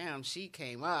 you know, damn, she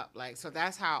came up. Like, so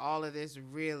that's how all of this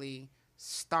really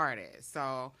started.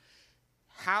 So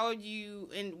how do you,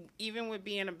 and even with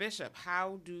being a bishop,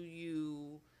 how do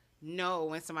you know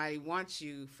when somebody wants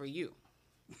you for you?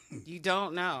 You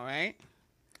don't know, right?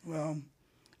 Well,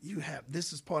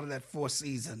 this is part of that 4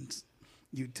 seasons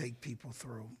you take people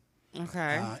through.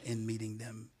 Okay. In meeting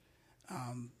them.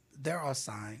 There are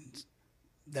signs.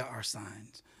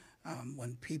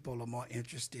 When people are more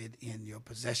interested in your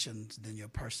possessions than your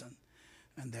person.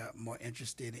 and they're more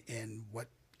interested in what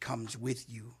comes with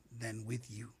you than with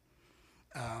you.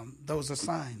 Those are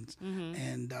signs.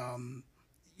 And,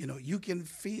 you can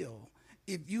feel,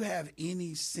 if you have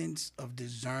any sense of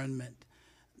discernment,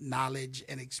 knowledge,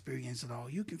 and experience at all,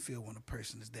 you can feel when a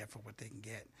person is there for what they can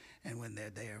get and when they're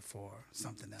there for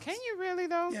something else. Can you really,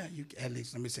 though? Yeah, at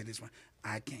least, let me say this one,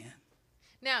 I can.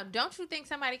 Now, don't you think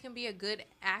somebody can be a good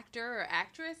actor or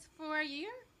actress for a year?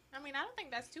 I mean, I don't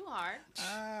think that's too hard.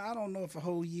 I don't know if a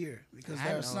whole year, because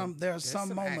I there are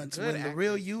some moments when the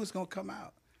real you is going to come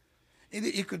out.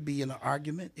 It could be in an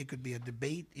argument. It could be a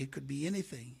debate. It could be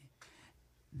anything.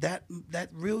 That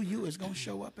real you is going to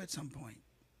show up at some point.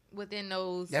 Within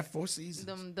those... That 4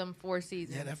 seasons. Them 4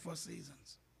 seasons. Yeah, that 4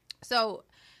 seasons. So,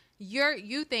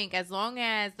 you think as long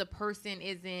as the person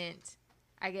isn't,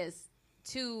 I guess,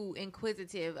 too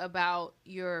inquisitive about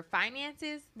your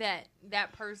finances, that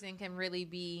person can really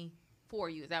be for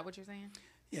you. Is that what you're saying?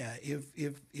 Yeah,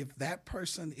 if that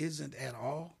person isn't at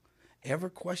all ever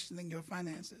questioning your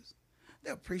finances,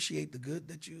 they appreciate the good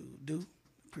that you do,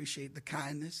 appreciate the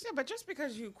kindness. Yeah, but just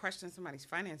because you question somebody's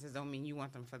finances don't mean you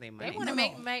want them for their money. They want to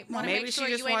make maybe sure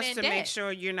she just you wants ain't to in make debt.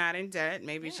 sure you're not in debt.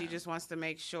 Maybe she just wants to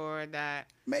make sure that...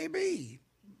 Maybe.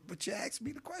 But you asked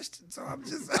me the question, so I'm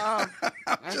just I'm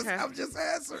just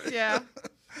answering. Yeah.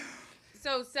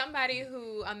 So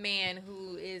a man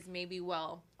who is maybe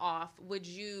well off, would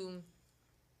you,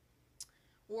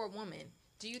 or a woman,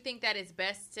 do you think that it's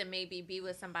best to maybe be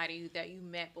with somebody that you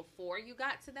met before you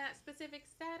got to that specific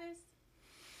status?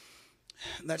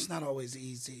 That's not always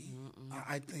easy.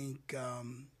 I think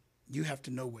you have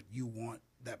to know what you want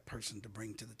that person to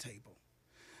bring to the table.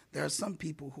 There are some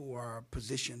people who are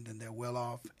positioned and they're well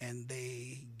off and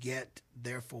they get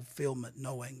their fulfillment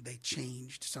knowing they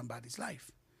changed somebody's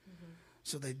life.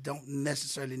 So they don't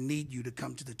necessarily need you to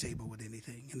come to the table with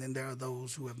anything. And then there are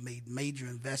those who have made major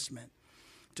investment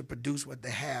to produce what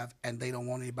they have, and they don't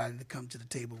want anybody to come to the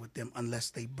table with them unless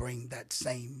they bring that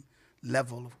same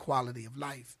level of quality of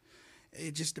life.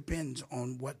 It just depends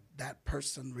on what that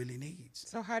person really needs.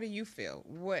 So how do you feel?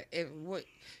 What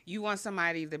you want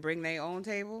somebody to bring their own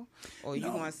table, or you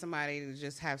want somebody to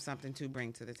just have something to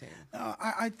bring to the table? No,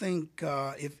 I think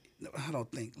let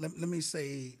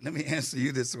me answer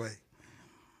you this way.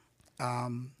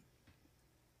 I'm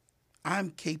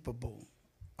capable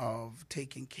of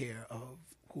taking care of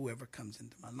whoever comes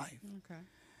into my life. Okay.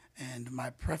 And my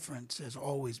preference has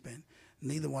always been,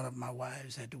 neither one of my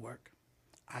wives had to work.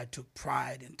 I took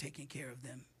pride in taking care of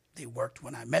them. They worked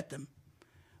when I met them,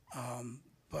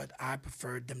 but I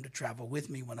preferred them to travel with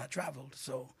me when I traveled.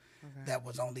 So that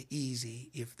was only easy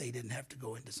if they didn't have to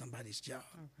go into somebody's job.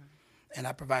 Okay. And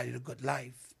I provided a good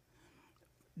life.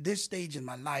 This stage in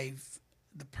my life,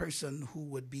 the person who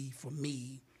would be for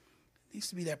me needs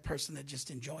to be that person that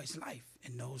just enjoys life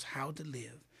and knows how to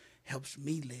live, helps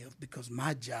me live, because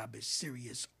my job is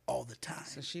serious all the time.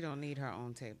 So she don't need her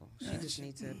own table. She just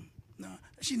needs to... No,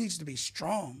 she needs to be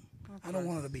strong. I don't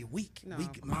want her to be weak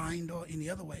in mind or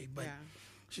any other way. But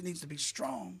she needs to be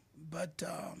strong, but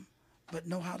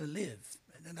know how to live.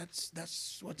 And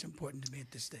that's what's important to me at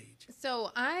this stage.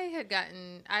 So I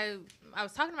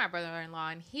was talking to my brother-in-law,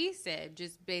 and he said,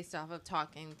 just based off of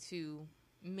talking to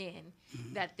men,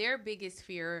 that their biggest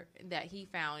fear that he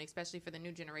found, especially for the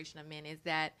new generation of men, is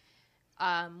that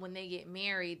when they get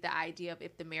married, the idea of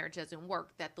if the marriage doesn't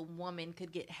work, that the woman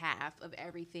could get half of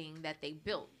everything that they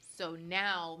built. So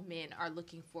now men are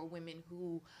looking for women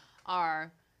who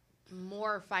are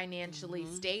more financially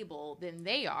stable than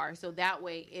they are. So that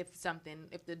way, if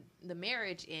the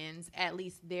marriage ends, at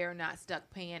least they're not stuck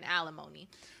paying alimony.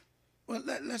 Well,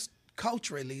 let's talk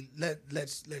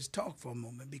for a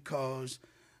moment, because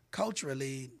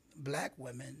culturally, black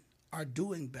women are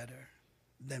doing better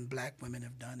than black women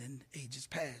have done in ages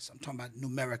past. I'm talking about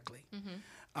numerically.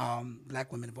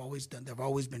 Black women there have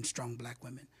always been strong black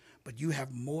women, but you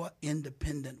have more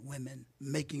independent women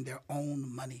making their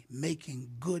own money, making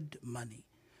good money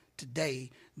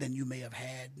today than you may have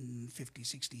had 50,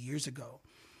 60 years ago.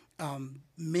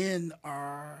 Men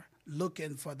are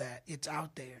looking for that. It's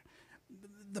out there.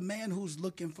 The man who's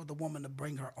looking for the woman to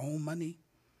bring her own money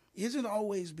isn't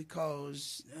always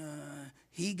because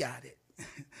he got it.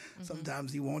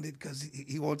 Sometimes he wants it because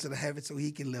he wants her to have it so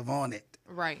he can live on it.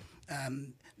 Right.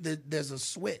 There's a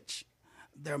switch.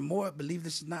 There are more, believe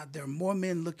this or not, there are more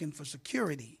men looking for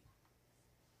security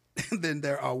than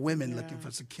there are women looking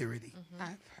for security.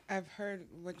 I've heard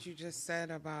what you just said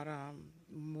about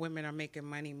women are making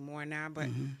money more now, but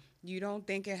you don't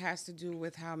think it has to do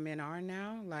with how men are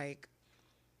now? Like,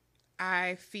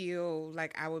 I feel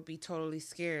like I would be totally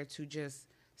scared to just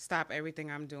stop everything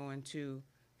I'm doing to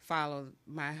follow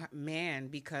my man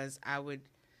because I would,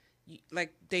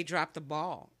 like, they drop the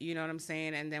ball. You know what I'm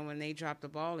saying? And then when they drop the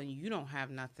ball and you don't have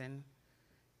nothing.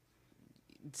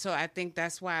 So I think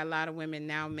that's why a lot of women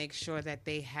now make sure that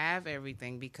they have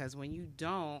everything, because when you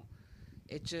don't,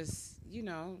 it just, you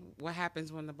know, what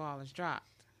happens when the ball is dropped?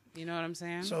 You know what I'm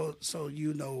saying? So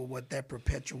you know what that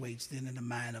perpetuates then in the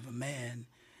mind of a man,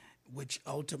 which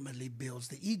ultimately builds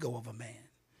the ego of a man,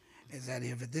 is that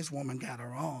if this woman got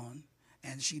her on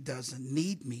and she doesn't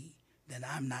need me, then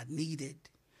I'm not needed.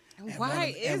 And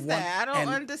why is that? I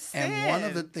don't understand. And one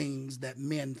of the things that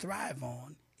men thrive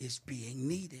on is being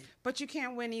needed. But you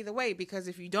can't win either way, because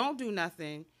if you don't do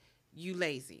nothing, you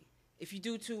lazy. If you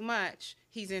do too much,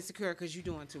 he's insecure because you're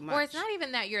doing too much. Or it's not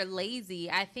even that you're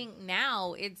lazy. I think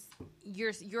now it's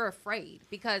you're afraid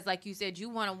because, like you said, you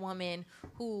want a woman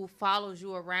who follows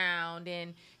you around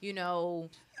and, you know.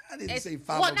 I didn't say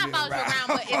follow me around. Well, not follows you around,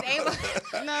 but is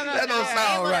able. That don't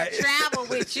sound right. To travel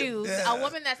with you. Yeah. A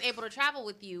woman that's able to travel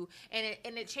with you, and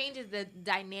it changes the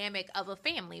dynamic of a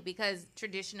family, because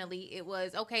traditionally it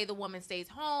was okay. The woman stays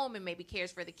home and maybe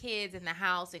cares for the kids in the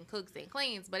house and cooks and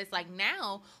cleans, but it's like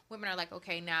now women are like,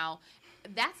 okay, now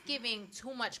that's giving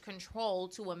too much control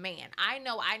to a man. I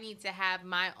know I need to have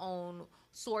my own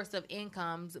source of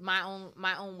incomes, my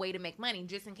own way to make money,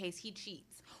 just in case he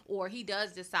cheats or he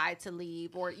does decide to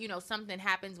leave, or, you know, something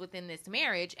happens within this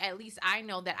marriage. At least I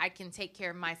know that I can take care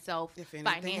of myself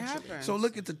financially. Happens. So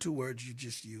look at the two words you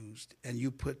just used, and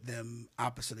you put them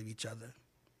opposite of each other.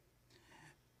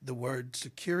 The word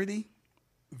security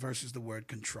versus the word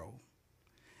control.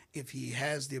 If he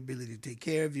has the ability to take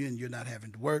care of you and you're not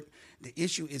having to work, the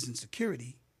issue isn't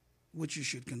security, which you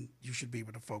should be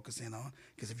able to focus in on,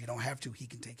 because if you don't have to, he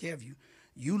can take care of you.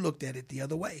 You looked at it the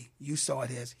other way. You saw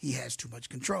it as he has too much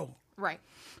control. Right.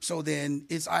 So then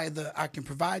it's either I can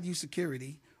provide you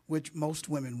security, which most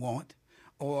women want,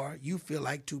 or you feel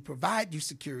like to provide you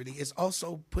security is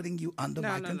also putting you under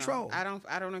my control. No.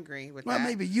 I don't agree with that. Well,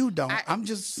 maybe you don't. I'm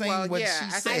just saying what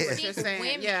she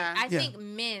said. I think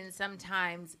men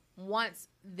sometimes, once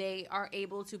they are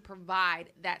able to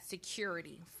provide that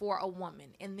security for a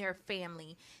woman in their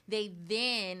family, they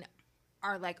then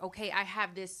are like, okay, I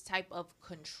have this type of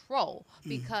control,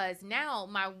 because now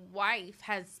my wife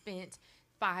has spent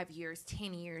 5 years,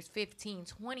 10 years, 15,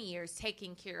 20 years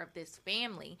taking care of this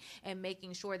family and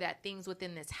making sure that things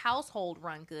within this household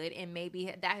run good. And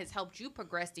maybe that has helped you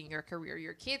progress in your career.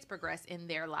 Your kids progress in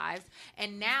their lives.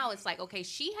 And now it's like, okay,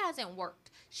 she hasn't worked.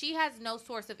 She has no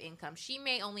source of income. She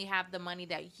may only have the money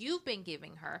that you've been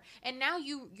giving her. And now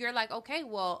you're like, okay,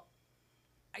 well,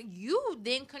 you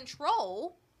then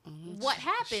control what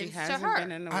happens to her.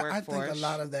 Been in the workforce. I think a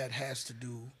lot of that has to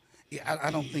do,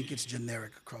 I don't think it's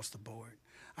generic across the board.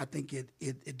 I think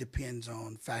it depends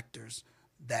on factors,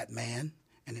 that man,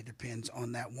 and it depends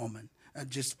on that woman.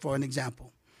 Just for an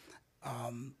example,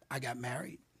 I got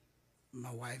married.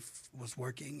 My wife was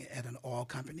working at an oil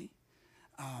company.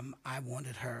 I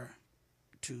wanted her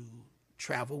to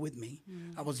travel with me.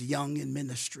 I was young in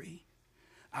ministry.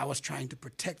 I was trying to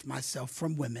protect myself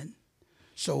from women.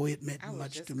 So it meant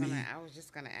much to me. I was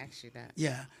just going to ask you that.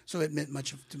 Yeah. So it meant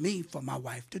much to me for my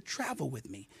wife to travel with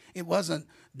me. It wasn't,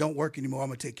 don't work anymore, I'm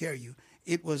going to take care of you.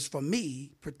 It was for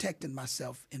me protecting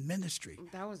myself in ministry.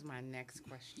 That was my next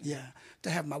question. Yeah.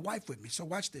 To have my wife with me. So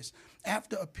watch this.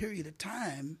 After a period of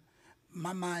time,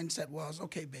 my mindset was,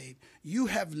 okay, babe, you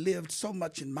have lived so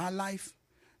much in my life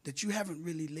that you haven't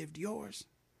really lived yours.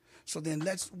 So then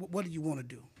what do you want to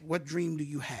do? What dream do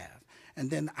you have?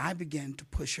 And then I began to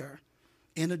push her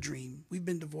in a dream. We've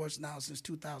been divorced now since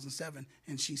 2007,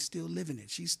 and she's still living it.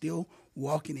 She's still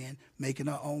walking in, making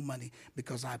her own money,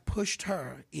 because I pushed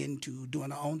her into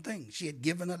doing her own thing. She had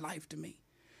given her life to me,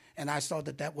 and I saw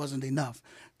that wasn't enough.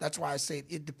 That's why I say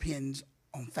it depends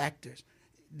on factors.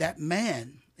 That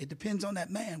man, it depends on that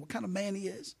man, what kind of man he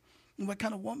is and what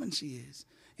kind of woman she is.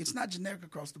 It's not generic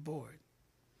across the board.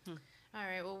 All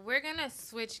right, well, we're going to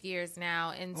switch gears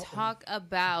now and talk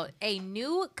about a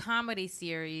new comedy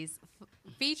series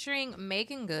featuring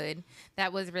Megan Good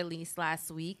that was released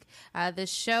last week. The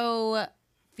show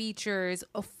features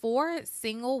 4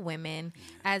 single women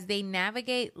as they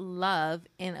navigate love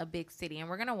in a big city. And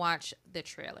we're going to watch the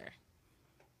trailer.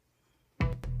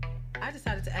 I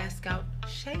decided to ask out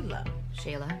Shayla.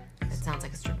 Shayla? That sounds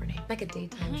like a stripper name. Like a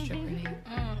daytime stripper name.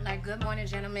 Like, good morning,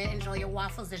 gentlemen. Enjoy your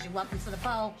waffles as you welcome to the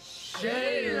pole.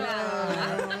 Shayla!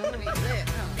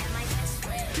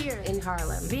 Here in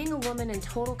Harlem, being a woman in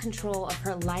total control of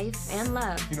her life and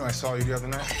love. You know, I saw you the other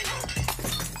night.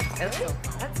 Oh,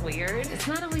 that's weird. It's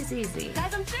not always easy.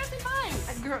 Guys, I'm seriously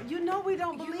fine. Girl, you know we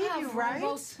don't believe you, right?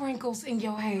 Those sprinkles in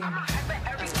your hair.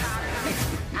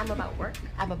 I'm about work,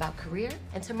 I'm about career,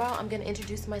 and tomorrow I'm gonna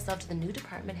introduce myself to the new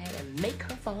department head and make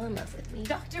her fall in love with me.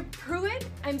 Dr. Pruitt,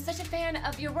 I'm such a fan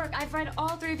of your work. I've read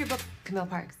all 3 of your books. Camille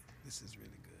Parks. This is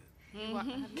really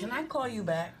good. Can I call you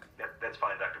back? That's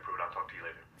fine, Dr. Pruitt. I'll talk to you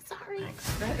later. Sorry.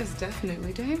 That is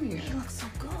definitely Damien. He looks so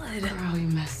good. Girl, you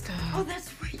messed up. Oh, that's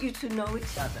right. You two know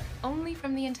each other. Only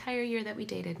from the entire year that we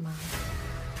dated, Mom.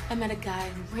 I met a guy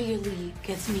who really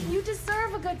gets me. You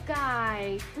deserve a good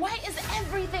guy. Why is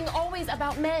everything always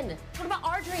about men? What about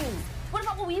our dreams? What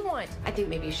about what we want? I think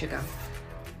maybe you should go.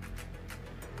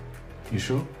 You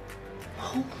sure?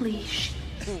 Holy shit.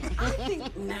 I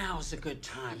think now's a good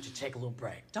time to take a little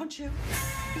break, don't you?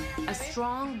 A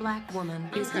strong black woman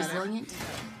is resilient,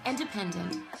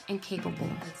 independent, and capable.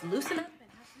 Let's loosen up.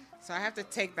 So I have to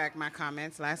take back my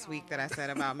comments last week that I said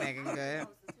about Megan Good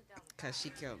because she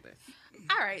killed it.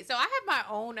 All right, so I have my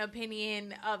own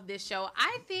opinion of this show.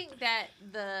 I think that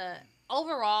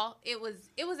overall it was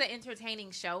an entertaining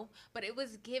show, but it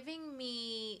was giving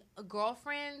me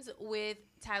Girlfriends with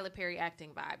Tyler Perry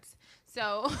acting vibes.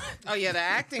 So oh yeah, the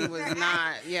acting was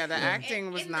not. Yeah, the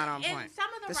acting was not on point. Some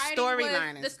of the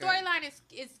storyline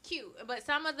is cute, but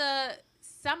some of the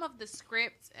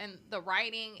script and the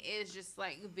writing is just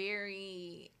like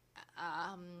very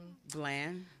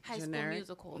bland, high generic. School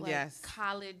Musical, like yes,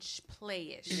 college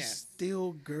playish. It's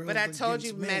still girls. But I told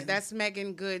you, men. that's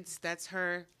Megan Good's. That's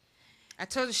her. I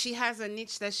told you she has a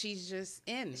niche that she's just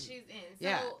in. She's in. So,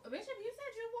 yeah. Bishop, you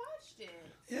said you watched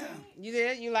it. Yeah. You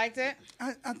did? You liked it?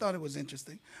 I thought it was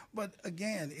interesting. But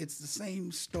again, it's the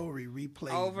same story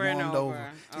replayed over and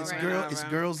over. It's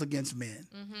girls against men.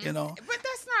 Mm-hmm. You know? But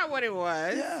that's not what it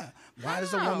was. Yeah. Why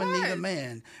does a woman need a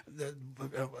man? The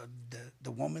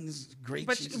woman's great.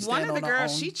 But one of the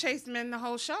girls, she chased men the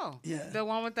whole show. Yeah. The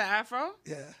one with the afro?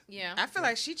 Yeah. Yeah. I feel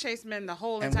like she chased men the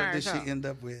whole and entire what did show. she end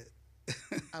up with?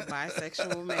 A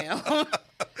bisexual male.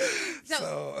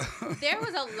 So there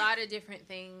was a lot of different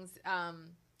things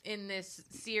in this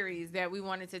series that we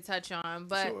wanted to touch on,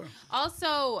 but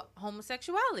also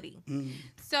homosexuality. Mm.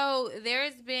 So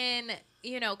there's been,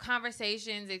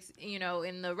 conversations,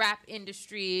 in the rap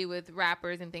industry with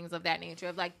rappers and things of that nature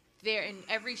of like there in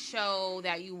every show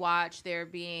that you watch, there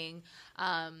being,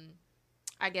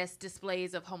 I guess,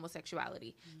 displays of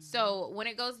homosexuality. Mm-hmm. So when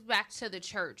it goes back to the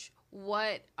church,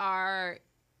 what's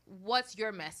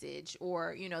your message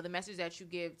or, the message that you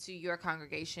give to your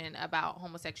congregation about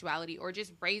homosexuality or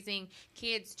just raising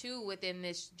kids too within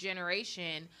this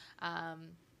generation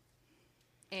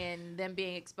and them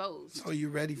being exposed? So you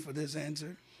ready for this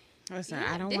answer? Listen,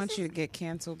 I don't want you to get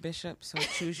canceled, Bishop, so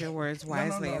choose your words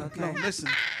wisely, okay? No, listen.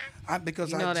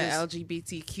 Because the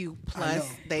LGBTQ plus,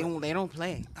 they don't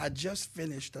play. I just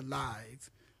finished a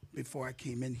live before I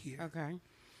came in here. Okay.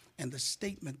 And the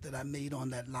statement that I made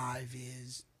on that live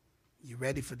is, you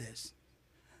ready for this?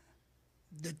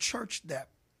 The church that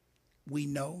we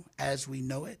know, as we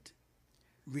know it,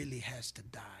 really has to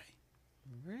die.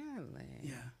 Really?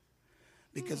 Yeah.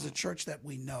 Because the church that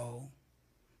we know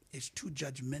is too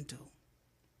judgmental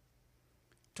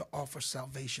to offer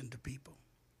salvation to people.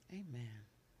 Amen.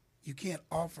 You can't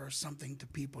offer something to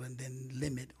people and then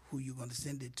limit who you're going to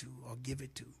send it to or give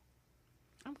it to.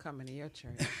 I'm coming to your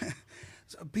church.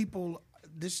 So people,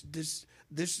 this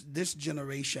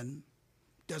generation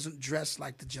doesn't dress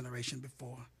like the generation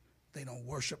before. They don't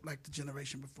worship like the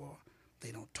generation before.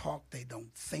 They don't talk. They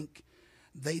don't think.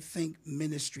 They think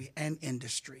ministry and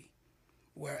industry,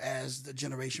 whereas the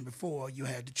generation before, you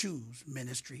had to choose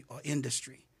ministry or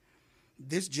industry.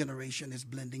 This generation is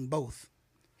blending both,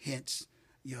 hence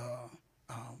your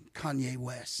Kanye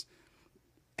West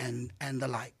and the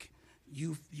like.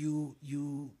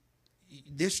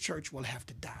 This church will have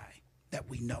to die, that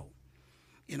we know,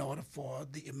 in order for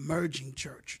the emerging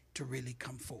church to really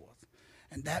come forth.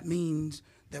 And that means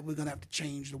that we're going to have to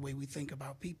change the way we think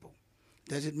about people.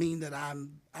 Does it mean that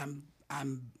I'm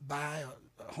bi or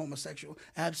homosexual?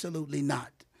 Absolutely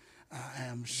not. I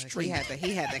am straight. He had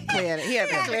to clear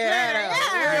that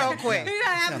up real quick.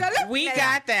 We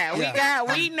got that.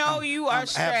 We know you are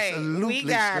straight. We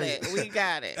got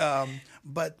it.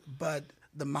 But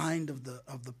the mind of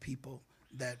the people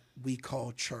that we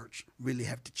call church really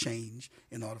have to change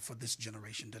in order for this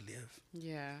generation to live.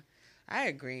 Yeah, I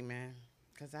agree, man.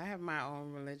 Because I have my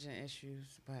own religion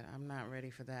issues, but I'm not ready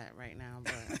for that right now.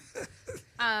 But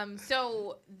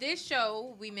so this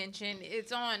show we mentioned,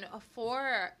 it's on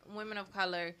for women of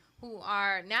color who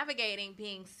are navigating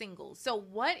being single. So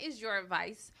what is your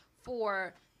advice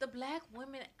for the black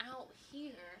women out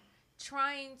here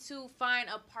trying to find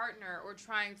a partner or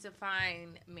trying to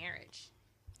find marriage?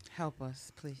 Help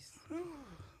us, please.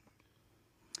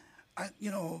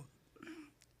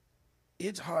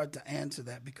 It's hard to answer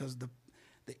that because the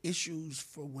issues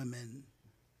for women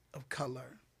of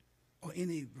color or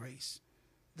any race,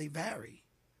 they vary.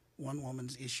 One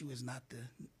woman's issue is not the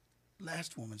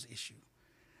last woman's issue.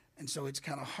 And so it's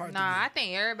kind of hard Nah, I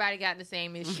think everybody got the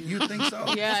same issue. You think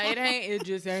so? Yeah, it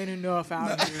just ain't enough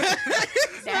out here.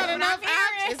 It's not enough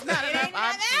options. It's not enough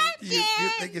options. You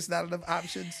think it's not enough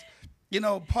options? You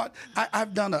know,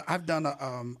 I've done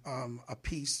a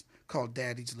piece called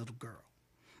Daddy's Little Girl.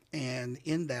 And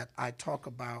in that, I talk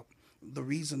about the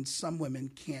reason some women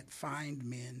can't find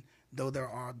men, though there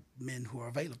are men who are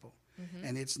available. Mm-hmm.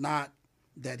 And it's not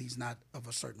that he's not of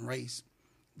a certain race,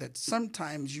 that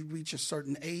sometimes you reach a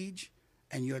certain age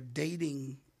and your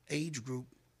dating age group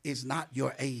is not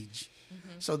your age.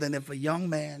 Mm-hmm. So then if a young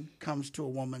man comes to a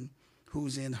woman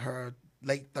who's in her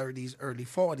late 30s, early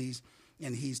 40s,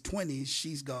 and he's 20s,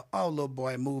 she's go, oh, little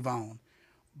boy, move on.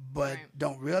 But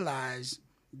don't realize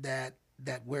that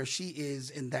where she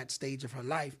is in that stage of her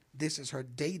life, this is her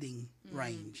dating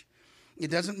range.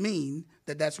 It doesn't mean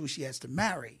that that's who she has to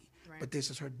marry, but this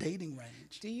is her dating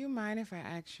range. Do you mind if I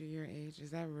ask you your age?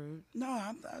 Is that rude? No,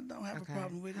 I don't have a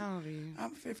problem with it. How old are you?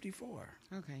 I'm 54.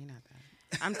 Okay, you're not that.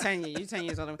 I'm 10 years. You're 10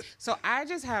 years older. So I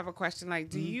just have a question. Like,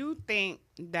 do you think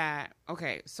that,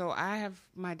 okay, so I have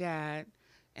my dad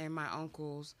and my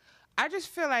uncles. I just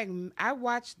feel like I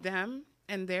watch them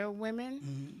and their women.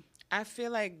 Mm-hmm. I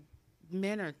feel like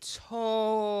men are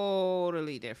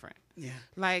totally different. Yeah.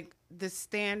 Like the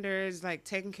standards, like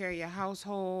taking care of your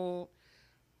household.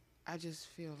 I just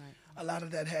feel like a lot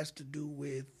of that has to do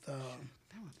with that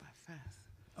went by fast.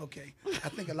 Okay. I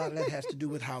think a lot of that has to do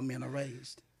with how men are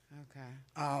raised. Okay.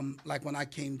 Like when I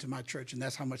came to my church, and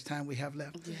that's how much time we have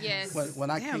left. Yes. When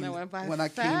I came to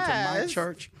my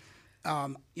church,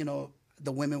 you know,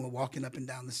 the women were walking up and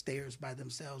down the stairs by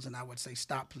themselves, and I would say,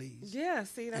 "Stop, please." Yeah,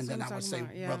 see, that's and then what I'm I would say,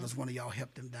 about. Yeah. "Brothers, one of y'all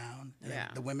help them down." And yeah.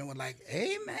 The women were like,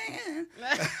 "Amen."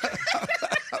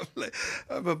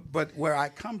 But where I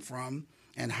come from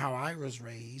and how I was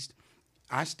raised,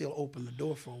 I still open the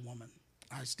door for a woman.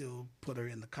 I still put her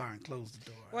in the car and close the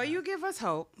door. Well, you give us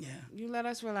hope. Yeah. You let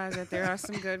us realize that there are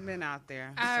some good men out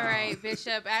there. All right,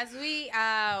 Bishop. As we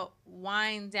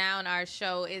wind down our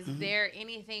show, is there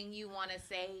anything you want to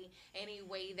say? Any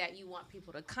way that you want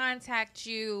people to contact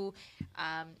you?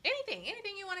 Anything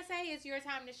you want to say? It's your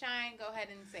time to shine. Go ahead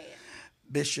and say it.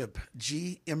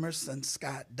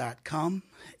 BishopGEmersonScott.com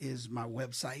is my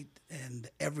website, and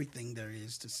everything there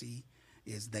is to see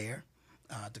is there.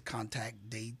 To contact,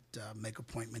 date, make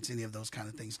appointments, any of those kind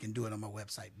of things, you can do it on my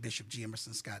website,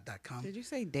 BishopGEmersonScott.com. Did you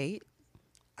say date?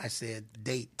 I said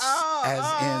dates, in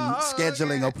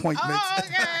scheduling appointments. Oh,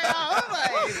 okay. I was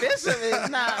like, Bishop is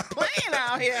not playing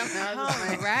out here.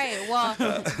 All right. Well,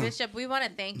 Bishop, we want to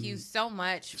thank you so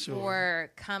much for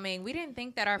coming. We didn't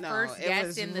think that our first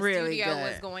guest in the studio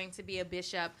was going to be a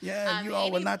bishop. Yeah, you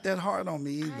all were not that hard on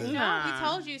me either. No, we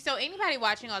told you. So anybody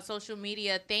watching on social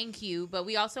media, thank you. But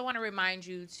we also want to remind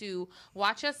you to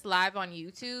watch us live on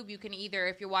YouTube. You can either,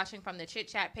 if you're watching from the Chit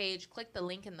Chat page, click the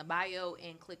link in the bio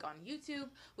and click on YouTube,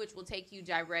 which will take you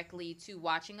directly to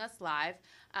watching us live.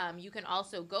 You can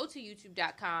also go to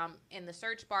youtube.com, in the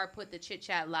search bar, put the Chit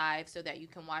Chat live so that you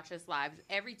can watch us live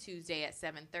every Tuesday at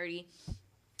 7:30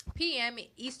 p.m.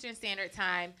 Eastern Standard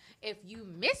Time. If you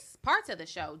miss parts of the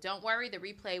show, don't worry. The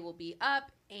replay will be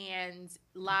up and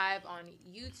live on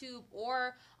YouTube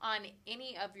or on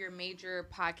any of your major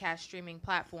podcast streaming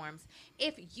platforms.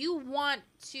 If you want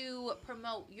to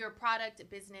promote your product,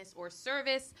 business, or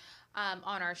service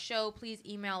on our show, please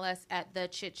email us at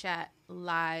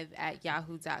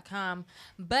thechitchatlive@yahoo.com.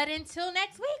 But until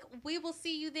next week, we will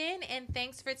see you then, and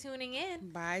thanks for tuning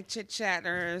in. Bye, Chit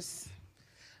Chatters.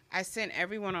 I sent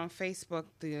everyone on Facebook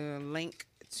the link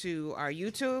to our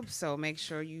YouTube, so make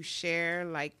sure you share,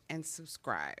 like, and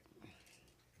subscribe.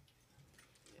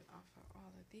 Get off of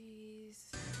all of these.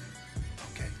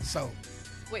 Okay, so.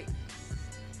 Wait.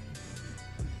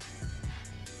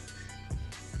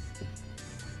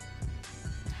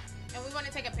 And we want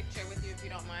to take a picture with you if you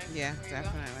don't mind. Yeah,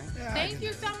 definitely. Yeah, thank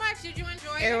you so much. Did you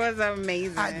enjoy it? It was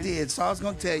amazing. I did. So I was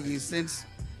going to tell you, since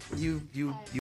you